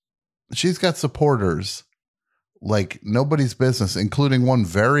got supporters like nobody's business, including one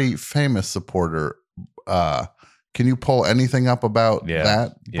very famous supporter. Can you pull anything up about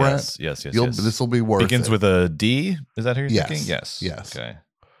that, Brett? Yes. This will be worth Begins it. with a D. Is that who you're Yes. thinking? Yes. Yes. Okay.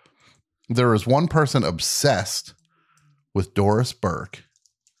 There is one person obsessed with Doris Burke,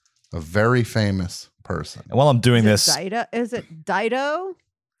 a very famous person. And while I'm doing this, Dido? Is it Dido?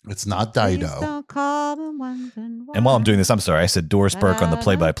 It's not Please Dido. don't call them ones and and while I'm doing this, I'm sorry. I said Doris Burke on the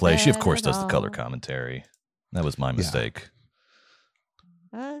play-by-play. She of course does the color commentary. That was my mistake.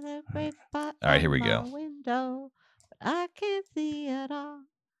 All right, here we go. Window, but I can't see it all.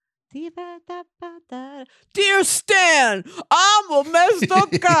 Dear Stan, I'm a messed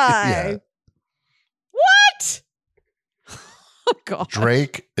up guy. Yeah. What? Oh God.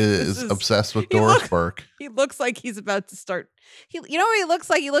 Drake is obsessed with Doris Burke. He looks like he's about to start. You know what he looks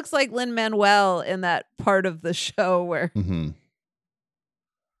like? He looks like Lin-Manuel in that part of the show where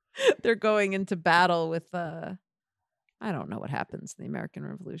they're going into battle with I don't know what happens in the American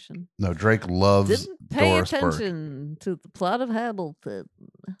Revolution. No, Drake loves Didn't pay Doris Burke. attention to the plot of Hamilton.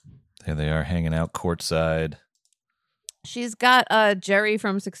 There they are hanging out courtside. She's got Jerry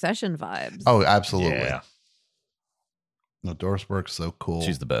from Succession vibes. Oh, absolutely. Yeah. No, Doris Burke's so cool.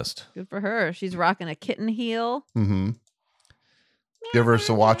 She's the best. Good for her. She's rocking a kitten heel. Mm-hmm. You ever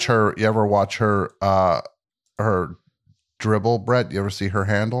watch her? You ever watch her? Her dribble, Brett. You ever see her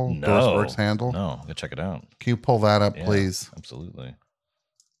handle? No. Doris Burke's handle. No, go check it out. Can you pull that up, Yeah, please? Absolutely.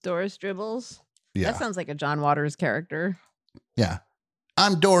 Doris Dribbles. Yeah. That sounds like a John Waters character. Yeah.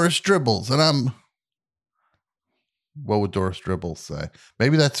 I'm Doris Dribbles, and I'm. What would Doris Dribbles say?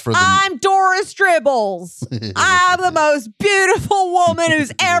 Maybe that's for the. I'm Doris Dribbles. I'm the most beautiful woman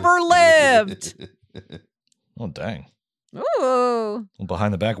who's ever lived. Oh dang! Ooh. Well,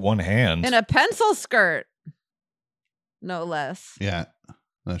 behind the back, one hand. In a pencil skirt. No less. Yeah.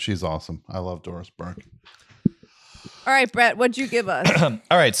 No, she's awesome. I love Doris Burke. All right, Brett, what'd you give us?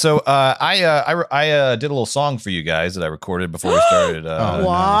 All right, so I did a little song for you guys that I recorded before we started.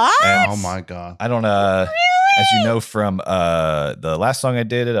 What? and Oh my God. I don't as you know from the last song I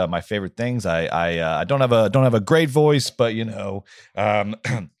did, my favorite things. I don't have a great voice, but you know,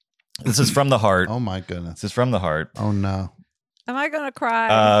 this is from the heart. Oh my goodness. This is from the heart. Oh no. Am I going to cry?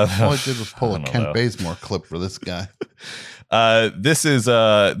 All I did was pull I a don't Kent know. Bazemore clip for this guy. This is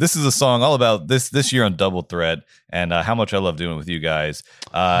a song all about this year on Double Threat and how much I love doing it with you guys.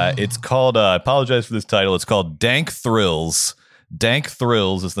 It's called. I apologize for this title. It's called Dank Thrills. Dank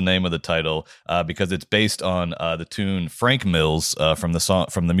Thrills is the name of the title because it's based on the tune Frank Mills from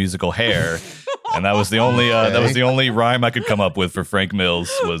the musical Hair, and that was the only rhyme I could come up with for Frank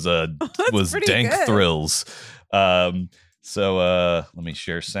Mills was Dank good. Thrills. So let me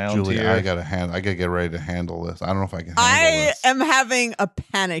share sound Julie, here. I gotta get ready to handle this. I don't know if I can handle I this. am having a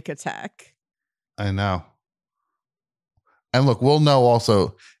panic attack. I know. And look, we'll know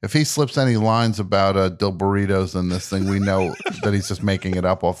also if he slips any lines about dill burritos in this thing, we know that he's just making it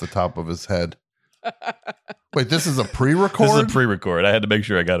up off the top of his head. Wait, this is a pre-record? This is a pre-record. I had to make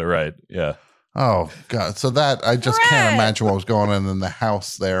sure I got it right. Yeah. Oh God! So that I just can't imagine what was going on in the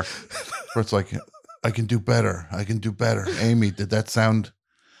house there. Where it's like, I can do better. I can do better. Amy, did that sound?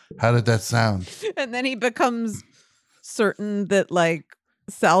 How did that sound? And then he becomes certain that like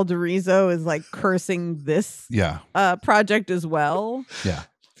Sal DiRiso is like cursing this Yeah. project as well. Yeah.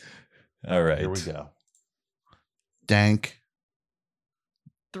 All right. Here we go. Dank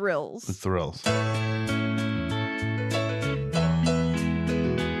Thrills. Thrills.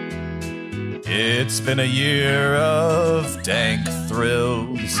 It's been a year of dank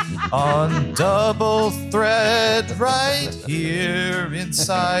thrills on Double Thread right here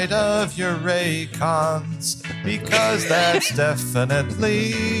inside of your Raycons, because that's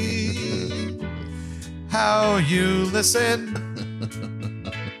definitely how you listen.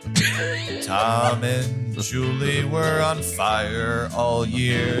 Tom and Julie were on fire all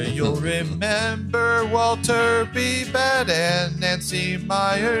year. You'll remember Walter B. Bad and Nancy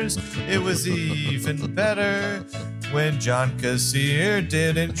Myers. It was even better when John Cassier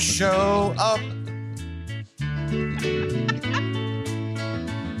didn't show up.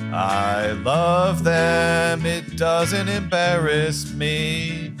 I love them. It doesn't embarrass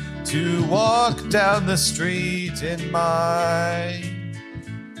me to walk down the street in my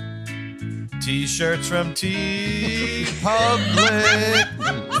T-shirts from T-Public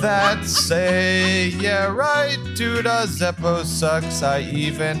that say, yeah, right, dude, Zeppo sucks. I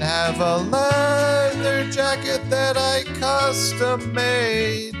even have a leather jacket that I custom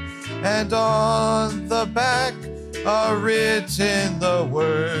made, and on the back are written the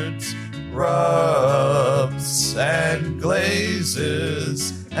words rubs and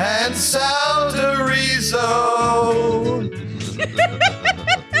glazes and Saldorizo.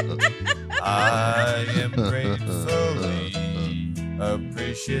 I am gratefully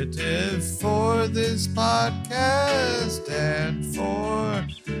appreciative for this podcast and for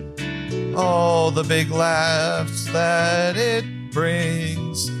all the big laughs that it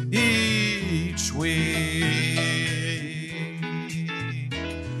brings each week.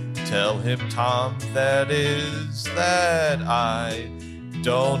 Tell him, Tom, that is that I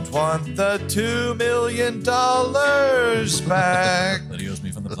don't want the $2 million back. That he owes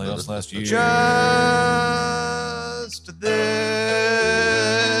me from the playoffs last year. Just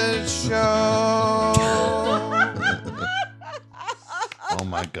this show. Oh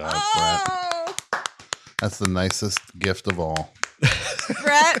my God, Brett. That's the nicest gift of all.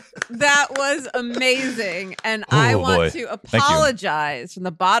 Brett, that was amazing. And I want to apologize from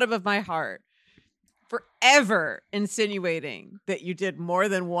the bottom of my heart for ever insinuating that you did more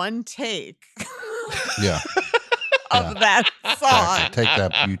than one take of that song. Take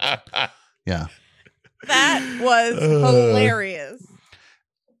that. Yeah. That was hilarious.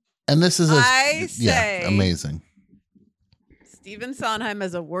 And this is I say amazing. Stephen Sondheim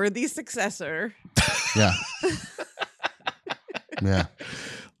as a worthy successor. Yeah. Yeah.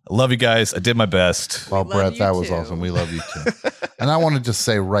 I love you guys. I did my best. Well, Brett, that was awesome. We love you too. And I want to just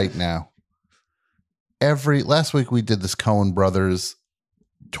say right now, last week we did this Coen Brothers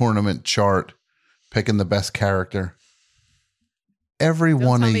tournament chart, picking the best character. Every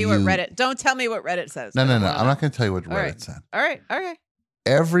one of you. Don't tell me what Reddit says. No. I'm not going to tell you what Reddit said. All right.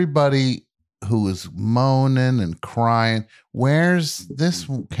 Everybody who is moaning and crying, where's this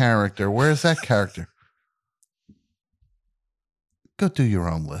character? Where's that character? Go do your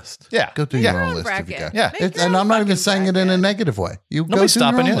own list. Yeah. Go do your own list if you can. Yeah. And I'm not even saying it in a negative way. Nobody's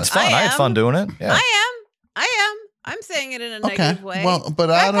stopping you. It's fun. I had fun doing it. Yeah. I am. I'm saying it in a negative way. Well, but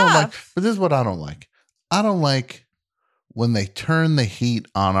I don't like, but this is what I don't like. I don't like when they turn the heat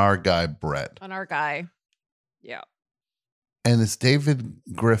on our guy, Brett. On our guy. Yeah. And it's David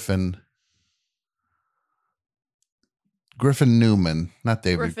Griffin Newman, not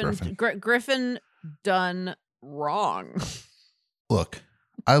David Griffin. Griffin done wrong. Look,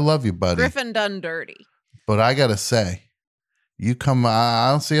 I love you, buddy. Griffin done dirty. But I got to say, you come, I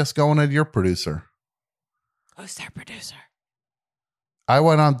don't see us going at your producer. Who's their producer? I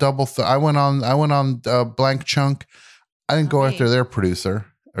went on I went on Blank Chunk. I didn't go after their producer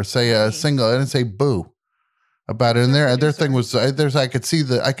or say a single. I didn't say boo about it. And their thing was I could see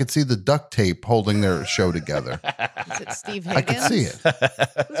the duct tape holding their show together. Is it Steve Higgins? I could see it.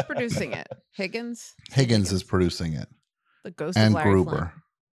 Who's producing it? Higgins? Higgins is producing it. The ghost and of Larry Gruber Flint.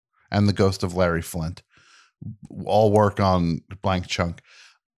 And the ghost of Larry Flint all work on Blank Chunk.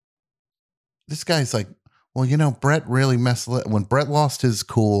 This guy's like, well, Brett really messed when Brett lost his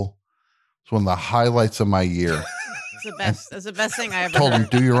cool. It's one of the highlights of my year. It's the best thing I ever told him,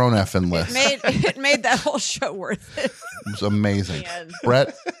 heard. do your own effing list. It made that whole show worth it. It was amazing.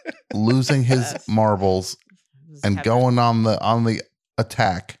 Brett losing his marbles and going on the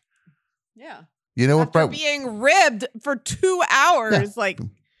attack. Yeah. You know what, Brett? Being ribbed for 2 hours,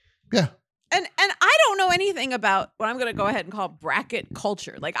 yeah. And I don't know anything about what I'm going to go ahead and call bracket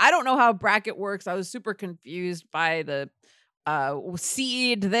culture. Like, I don't know how bracket works. I was super confused by the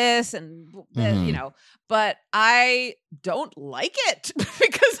seed this and but I don't like it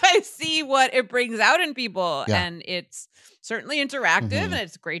because I see what it brings out in people, and it's certainly interactive, and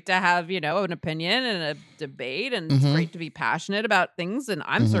it's great to have an opinion and a debate, and it's great to be passionate about things, and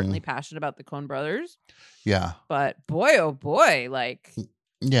I'm certainly passionate about the Coen Brothers. Yeah, but boy, oh boy, like.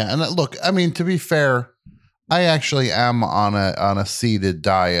 Yeah, and look, I mean, to be fair, I actually am on a seeded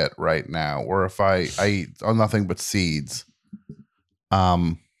diet right now, where if I eat nothing but seeds.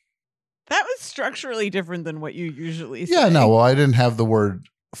 That was structurally different than what you usually say. Yeah, no, well, I didn't have the word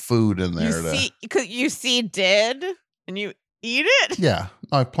food in there. You seeded and you eat it? Yeah.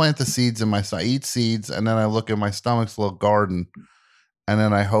 I plant the seeds in my stomach. I eat seeds, and then I look at my stomach's little garden, and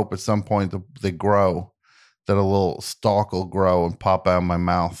then I hope at some point they grow, that a little stalk will grow and pop out of my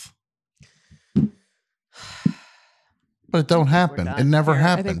mouth. But it don't happen. It never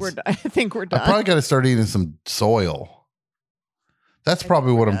happens. I think we're done. I probably got to start eating some soil. That's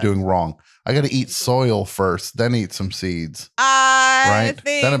probably what I'm doing wrong. I got to eat soil first, then eat some seeds. I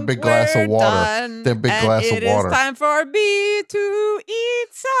think then a big glass of water. done, Then a big glass of water. It is time for me to eat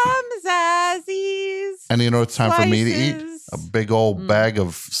some zazzies. And you know it's time for me to eat? Slices. A big old bag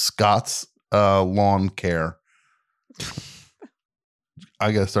of Scott's lawn care.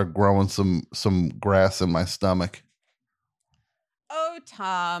 I got to start growing some grass in my stomach. Oh,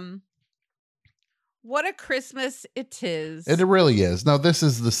 Tom. What a Christmas it is. It really is. No, this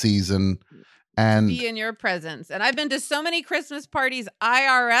is the season. And be in your presence. And I've been to so many Christmas parties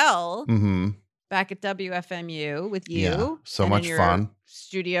IRL back at WFMU with you. Yeah, so and much in your fun.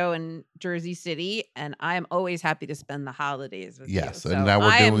 Studio in Jersey City. And I am always happy to spend the holidays with you. Yes, and now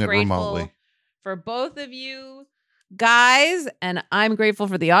we're doing it remotely. For both of you guys, and I'm grateful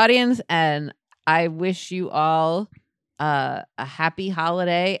for the audience, and I wish you all a happy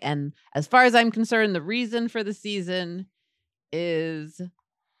holiday. And as far as I'm concerned, the reason for the season is,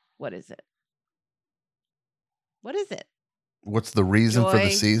 what is it? What is it? What's the reason for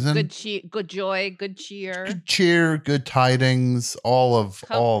the season? Good joy, good cheer. Good cheer, good tidings, all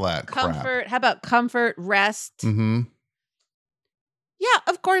that comfort. crap. How about comfort, rest? Mm-hmm. Yeah,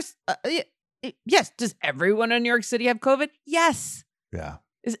 of course. Yes. Does everyone in New York City have COVID? Yes. Yeah.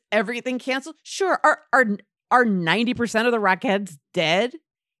 Is everything canceled? Sure. Are 90% of the Rockettes dead?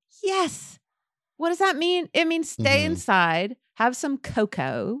 Yes. What does that mean? It means stay inside, have some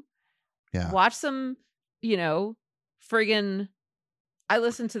cocoa, watch some, friggin'. I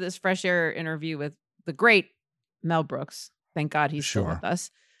listened to this Fresh Air interview with the great Mel Brooks. Thank God he's still with us.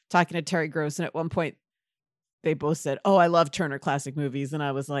 Talking to Terry Gross, and at one point they both said, "Oh, I love Turner Classic Movies," and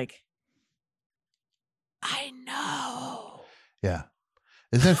I was like, "I know." Yeah,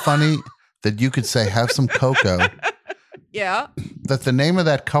 isn't it funny that you could say have some cocoa? Yeah. That the name of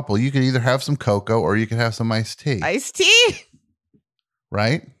that couple, you could either have some cocoa or you could have some iced tea. Iced tea?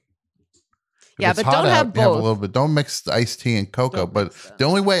 Right? Yeah, but don't have both. Have a little bit. Don't mix iced tea and cocoa. But the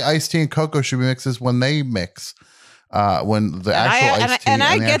only way iced tea and cocoa should be mixed is when they mix. When the actual iced tea and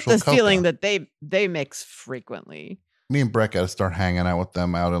I the get actual this cocoa. feeling that they mix frequently. Me and Brett got to start hanging out with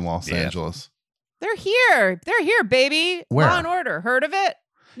them out in Los Angeles. They're here. They're here, baby. Where? Law and Order. Heard of it?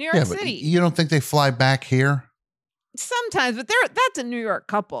 New York But City. you don't think they fly back here? Sometimes, but that's a New York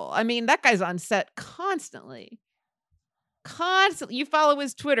couple. I mean, that guy's on set constantly. Constantly. You follow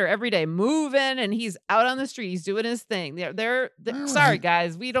his Twitter every day, moving, and he's out on the street. He's doing his thing. They're sorry,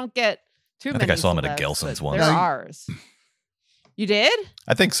 guys. We don't get too many. I think I saw him at a celebs, Gelson's but once. They're ours. You did?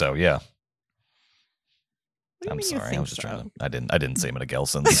 I think so. Yeah. What do you I'm mean you sorry. I think was just so? trying to. I didn't see him at a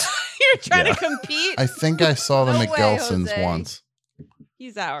Gelson's. You're trying Yeah. to compete? I think I saw them No at way, Gelson's Jose. on's.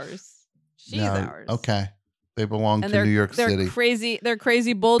 He's ours. She's No, ours. Okay. They belong And to New York they're City. crazy. They're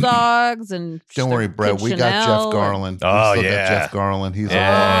crazy bulldogs, and Don't worry, Brett. We got Jeff Garland. Oh, we still yeah. got Jeff Garland. He's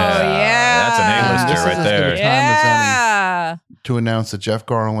That's an A-lister This right is as good there. a time as Yeah. any to announce that Jeff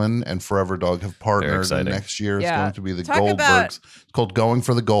Garland and Forever Dog have partnered. And exciting. next year is Yeah. going to be the Talk Goldbergs. about- It's called Going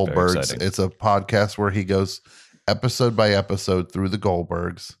for the Goldbergs. exciting. It's a podcast where he goes episode by episode through the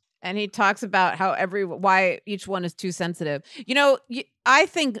Goldbergs. And he talks about how why each one is too sensitive. I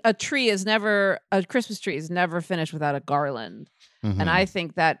think a Christmas tree is never finished without a garland. Mhm. And I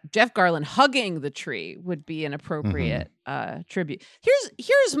think that Jeff Garland hugging the tree would be an appropriate tribute.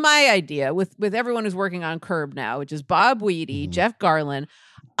 Here's my idea with everyone who's working on Curb now, which is Bob Weedy, Jeff Garland.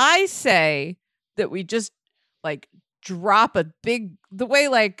 I say that we just like drop a big, the way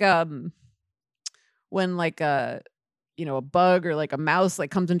like when like a bug or like a mouse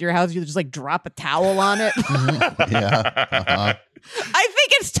like comes into your house, you just like drop a towel on it. Yeah. Uh-huh. I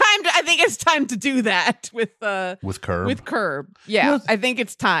think it's time to do that with Curb. With Curb. Yeah, I think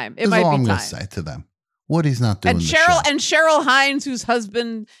it's time. It This might is all be I'm time. going to say to them. Woody's not doing And the Cheryl Hines, whose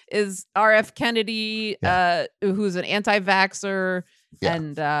husband is R.F. Kennedy, who's an anti-vaxxer,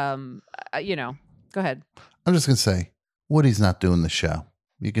 and go ahead. I'm just going to say, Woody's not doing the show.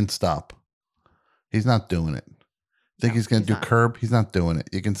 You can stop. He's not doing it. Think he's going to do Curb? He's not doing it.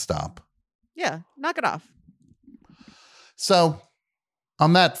 You can stop. Yeah, knock it off. So,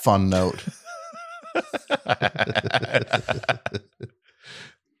 on that fun note,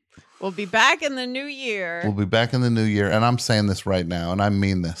 We'll be back in the new year. we'll be back in the new year. And I'm saying this right now, and I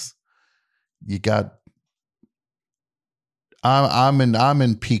mean this. I'm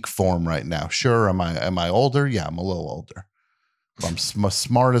in peak form right now. Sure, am I older? Yeah, I'm a little older. But I'm as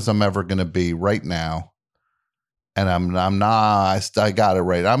smart as I'm ever going to be right now, and I'm not. I got it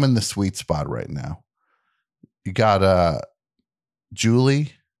right. I'm in the sweet spot right now. You got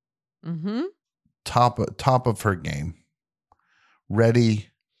Julie, top of her game, ready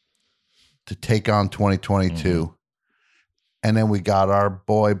to take on 2022, and then we got our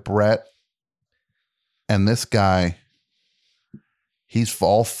boy Brett, and this guy. He's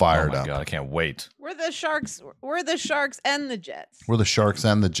all fired up. God, I can't wait. We're the Sharks. We're the Sharks and the Jets. We're the Sharks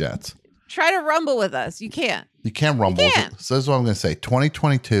and the Jets. Try to rumble with us. You can't. You can't rumble. You can't. So this is what I'm going to say.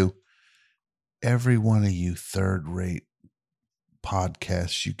 2022, every one of you third-rate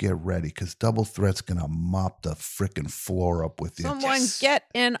podcasts, you get ready because Double Threat's going to mop the freaking floor up with you. Someone get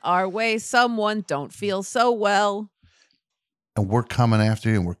in our way. Someone don't feel so well. And we're coming after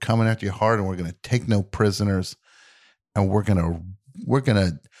you, and we're coming after you hard, and we're going to take no prisoners, and we're going to, you know what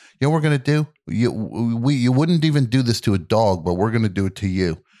we're going to do? You wouldn't even do this to a dog, but we're going to do it to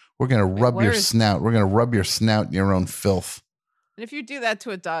you. We're going to rub your snout. We're going to rub your snout in your own filth. And if you do that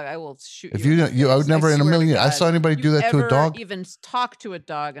to a dog, I will shoot If you. I would never in a million. I saw anybody do that to a dog. Even talk to a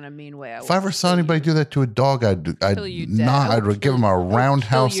dog in a mean way. If I ever saw anybody do that to a dog, I'd give them a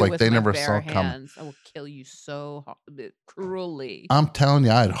roundhouse like they never saw coming. I will kill you so cruelly. I'm telling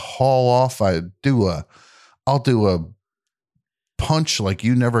you, I'd haul off. I'll do a punch like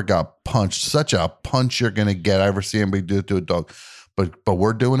you never got punched. Such a punch you're gonna get. I ever see anybody do it to a dog. But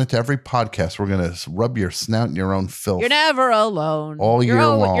we're doing it to every podcast. We're gonna rub your snout in your own filth. You're never alone. All year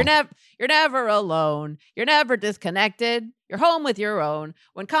long. You're never alone. You're never disconnected. You're home with your own.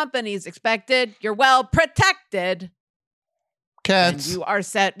 When company's expected, you're well protected. Cats. And you are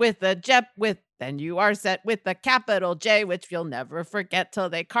set with the capital J, which you'll never forget till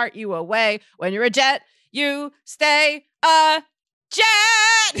they cart you away. When you're a jet, you stay a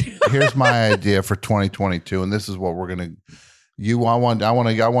jet. Here's my idea for 2022, and this is what we're gonna. I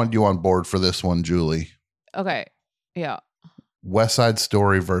want you on board for this one, Julie. Okay. Yeah. West Side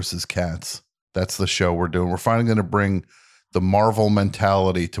Story versus Cats. That's the show we're doing. We're finally going to bring the Marvel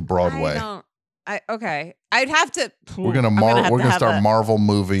mentality to Broadway. Okay. I'd have to. We're gonna start Marvel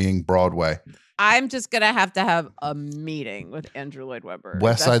movieing Broadway. I'm just gonna have to have a meeting with Andrew Lloyd Webber.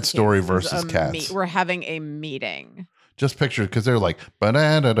 West Side Story versus Cats. We're having a meeting. Just picture it because they're like, oh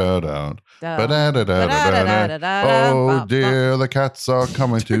dear, the cats are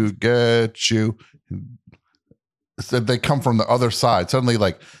coming to get you. So they come from the other side. Suddenly,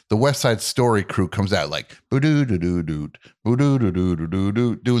 like the West Side Story crew comes out like doing their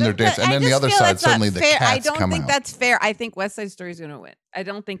dance, and then the other side suddenly the cats come out. I don't think that's fair. I think West Side Story is going to win. I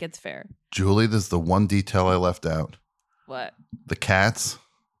don't think it's fair. Julie, this is the one detail I left out. What? The cats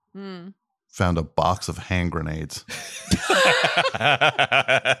found a box of hand grenades.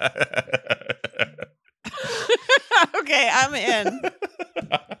 Okay, I'm in.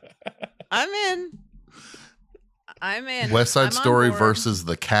 West Side Story versus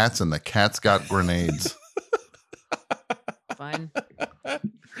the cats, and the cats got grenades. Fine. You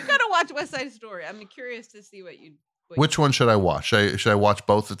gotta watch West Side Story. I'm curious to see what you. Which one should I watch? Should I watch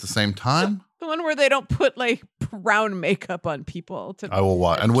both at the same time? The one where they don't put like brown makeup on people. I will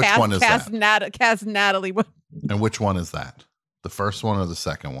watch. And which one is that? Cast Natalie. And which one is that? The first one or the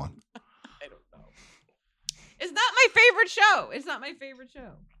second one? I don't know. It's not my favorite show. It's not my favorite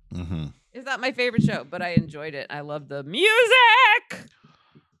show. Mm-hmm. It's not my favorite show, but I enjoyed it. I love the music.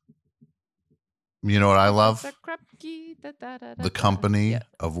 You know what I love? The company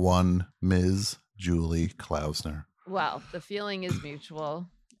of one Ms. Julie Klausner. Well, the feeling is mutual.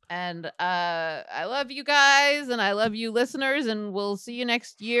 And I love you guys, and I love you listeners, and we'll see you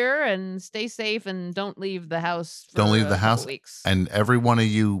next year. And stay safe, and don't leave the house. Don't leave the house. Weeks. And every one of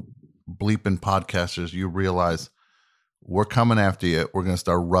you bleeping podcasters, you realize we're coming after you. We're going to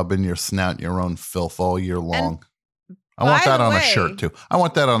start rubbing your snout in your own filth all year long. I want that on a shirt too. I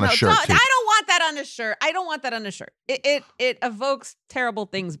want that on a shirt too. I don't want that on a shirt. I don't want that on a shirt. It evokes terrible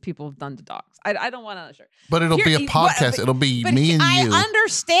things people have done to dogs. I don't want it on a shirt. But it'll be a podcast. It'll be me and you. I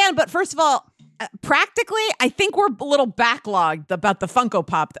understand, but first of all, practically, I think we're a little backlogged about the Funko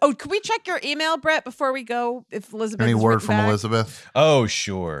Pop. Oh, can we check your email, Brett, before we go? If Elizabeth, any word from Elizabeth? Oh,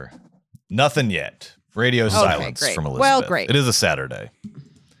 sure. Nothing yet. Radio silence from Elizabeth. Well, great. It is a Saturday.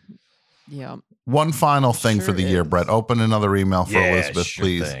 Yeah. One final thing for the year, Brett. Open another email for Elizabeth, sure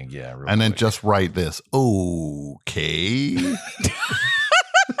please. Thing. Yeah, real and then quick. just write this. Okay.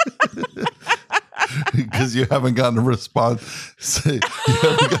 Because you haven't gotten a response. You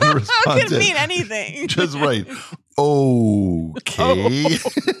haven't gotten a response. It didn't mean anything. Just write. Okay.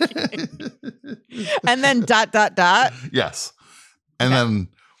 And then ... Yes. And then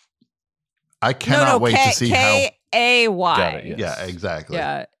I cannot wait to see how. K-A-Y. Got it, yes. Yeah, exactly.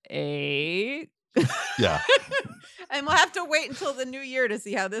 Yeah. A. Yeah. And we'll have to wait until the new year to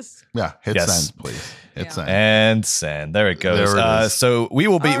see how this. Yeah. Hit Yes. send, please. Hit send. And send. There it goes. There it is. So we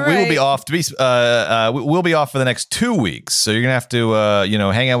will be All we will be right. off to be we'll be off for the next 2 weeks. So you're gonna have to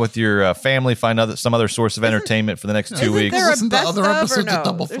hang out with your family, find some other source of entertainment for the next 2 weeks. Is there a Listen to best other of or episodes of no?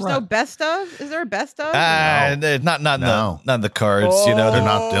 Double There's Threat. no best of? Is there a best of? Not in the cards. You know They're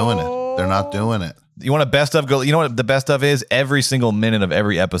not doing it. They're not doing it. You want a best of? Go. You know what the best of is? Every single minute of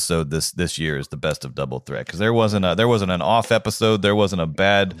every episode this year is the best of Double Threat because there wasn't an off episode, there wasn't a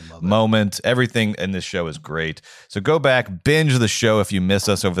bad moment. Everything in this show is great. So go back, binge the show if you miss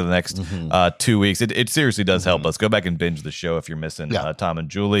us over the next 2 weeks. It seriously does help us. Go back and binge the show if you're missing Tom and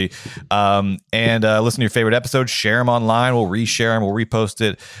Julie, and listen to your favorite episodes. Share them online. We'll reshare them. We'll repost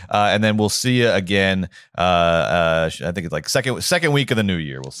it, and then we'll see you again. I think it's like second week of the new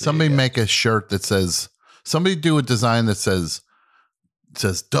year. We'll see. Somebody make a shirt that says. Somebody do a design that says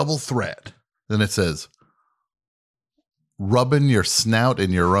Double Threat. Then it says rubbing your snout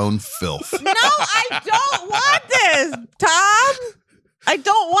in your own filth. No, I don't want this, Tom. I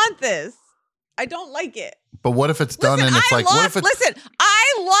don't want this. I don't like it. But what if it's done and it's like, what if it's Listen,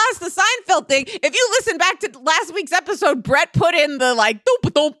 I lost the Seinfeld thing. If you listen back to last week's episode, Brett put in the like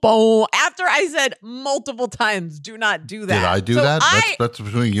doop after I said multiple times, do not do that. Did I do So that? That's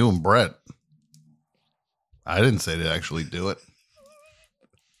between you and Brett. I didn't say to actually do it.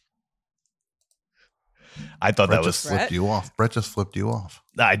 I thought Brett that was just flipped you off. Brett just flipped you off.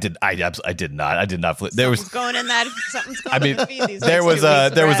 I did not. I did not flip. There was going in that. Something's going I mean, in the feed these there next was 2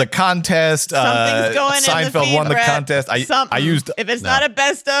 weeks, there was a Brett. contest. Something's going in the Seinfeld feed, won the Brett. contest. I Something. used If it's not a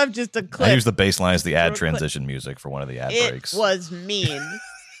best of, just a clip. I used the baseline as the ad Throw a clip. transition music for one of the ad It breaks. was mean.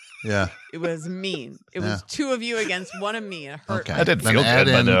 Yeah. It was mean. It Yeah. was 2 of you against 1 of me. It hurt. Okay. I didn't Then feel add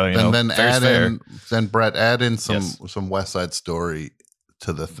good, in, but then fair's add fair. in. Then Brett add in some West Side Story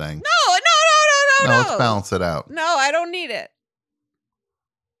to the thing. No. No, let's balance it out. No, I don't need it.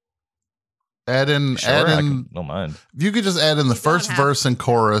 Add in. Sure, add I in. don't mind. If you could just add in the first have verse and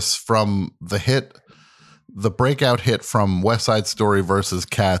chorus from the breakout hit from West Side Story versus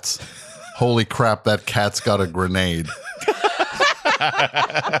Cats. Holy crap! That cat's got a grenade.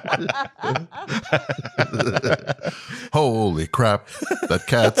 Holy crap! That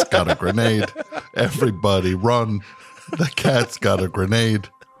cat's got a grenade. Everybody run! The cat's got a grenade.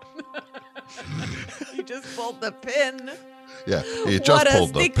 You just pulled the pin. Yeah, he just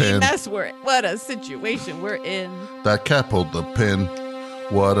pulled the What a sticky pin. mess what a situation we're in. That cat pulled the pin.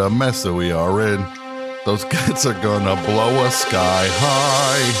 What a mess that we are in. Those cats are gonna blow us sky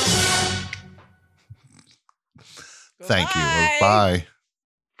high. Thank you. Bye.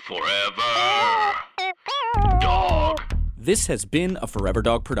 This has been a Forever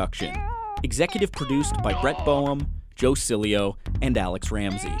Dog production. Executive produced by Brett Boehm, Joe Cilio, and Alex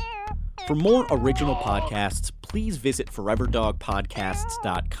Ramsey. For more original podcasts, please visit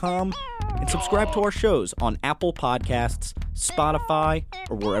foreverdogpodcasts.com and subscribe to our shows on Apple Podcasts, Spotify,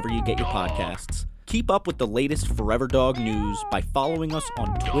 or wherever you get your podcasts. Keep up with the latest Forever Dog news by following us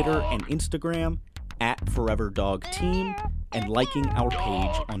on Twitter and Instagram @ForeverDogTeam and liking our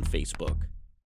page on Facebook.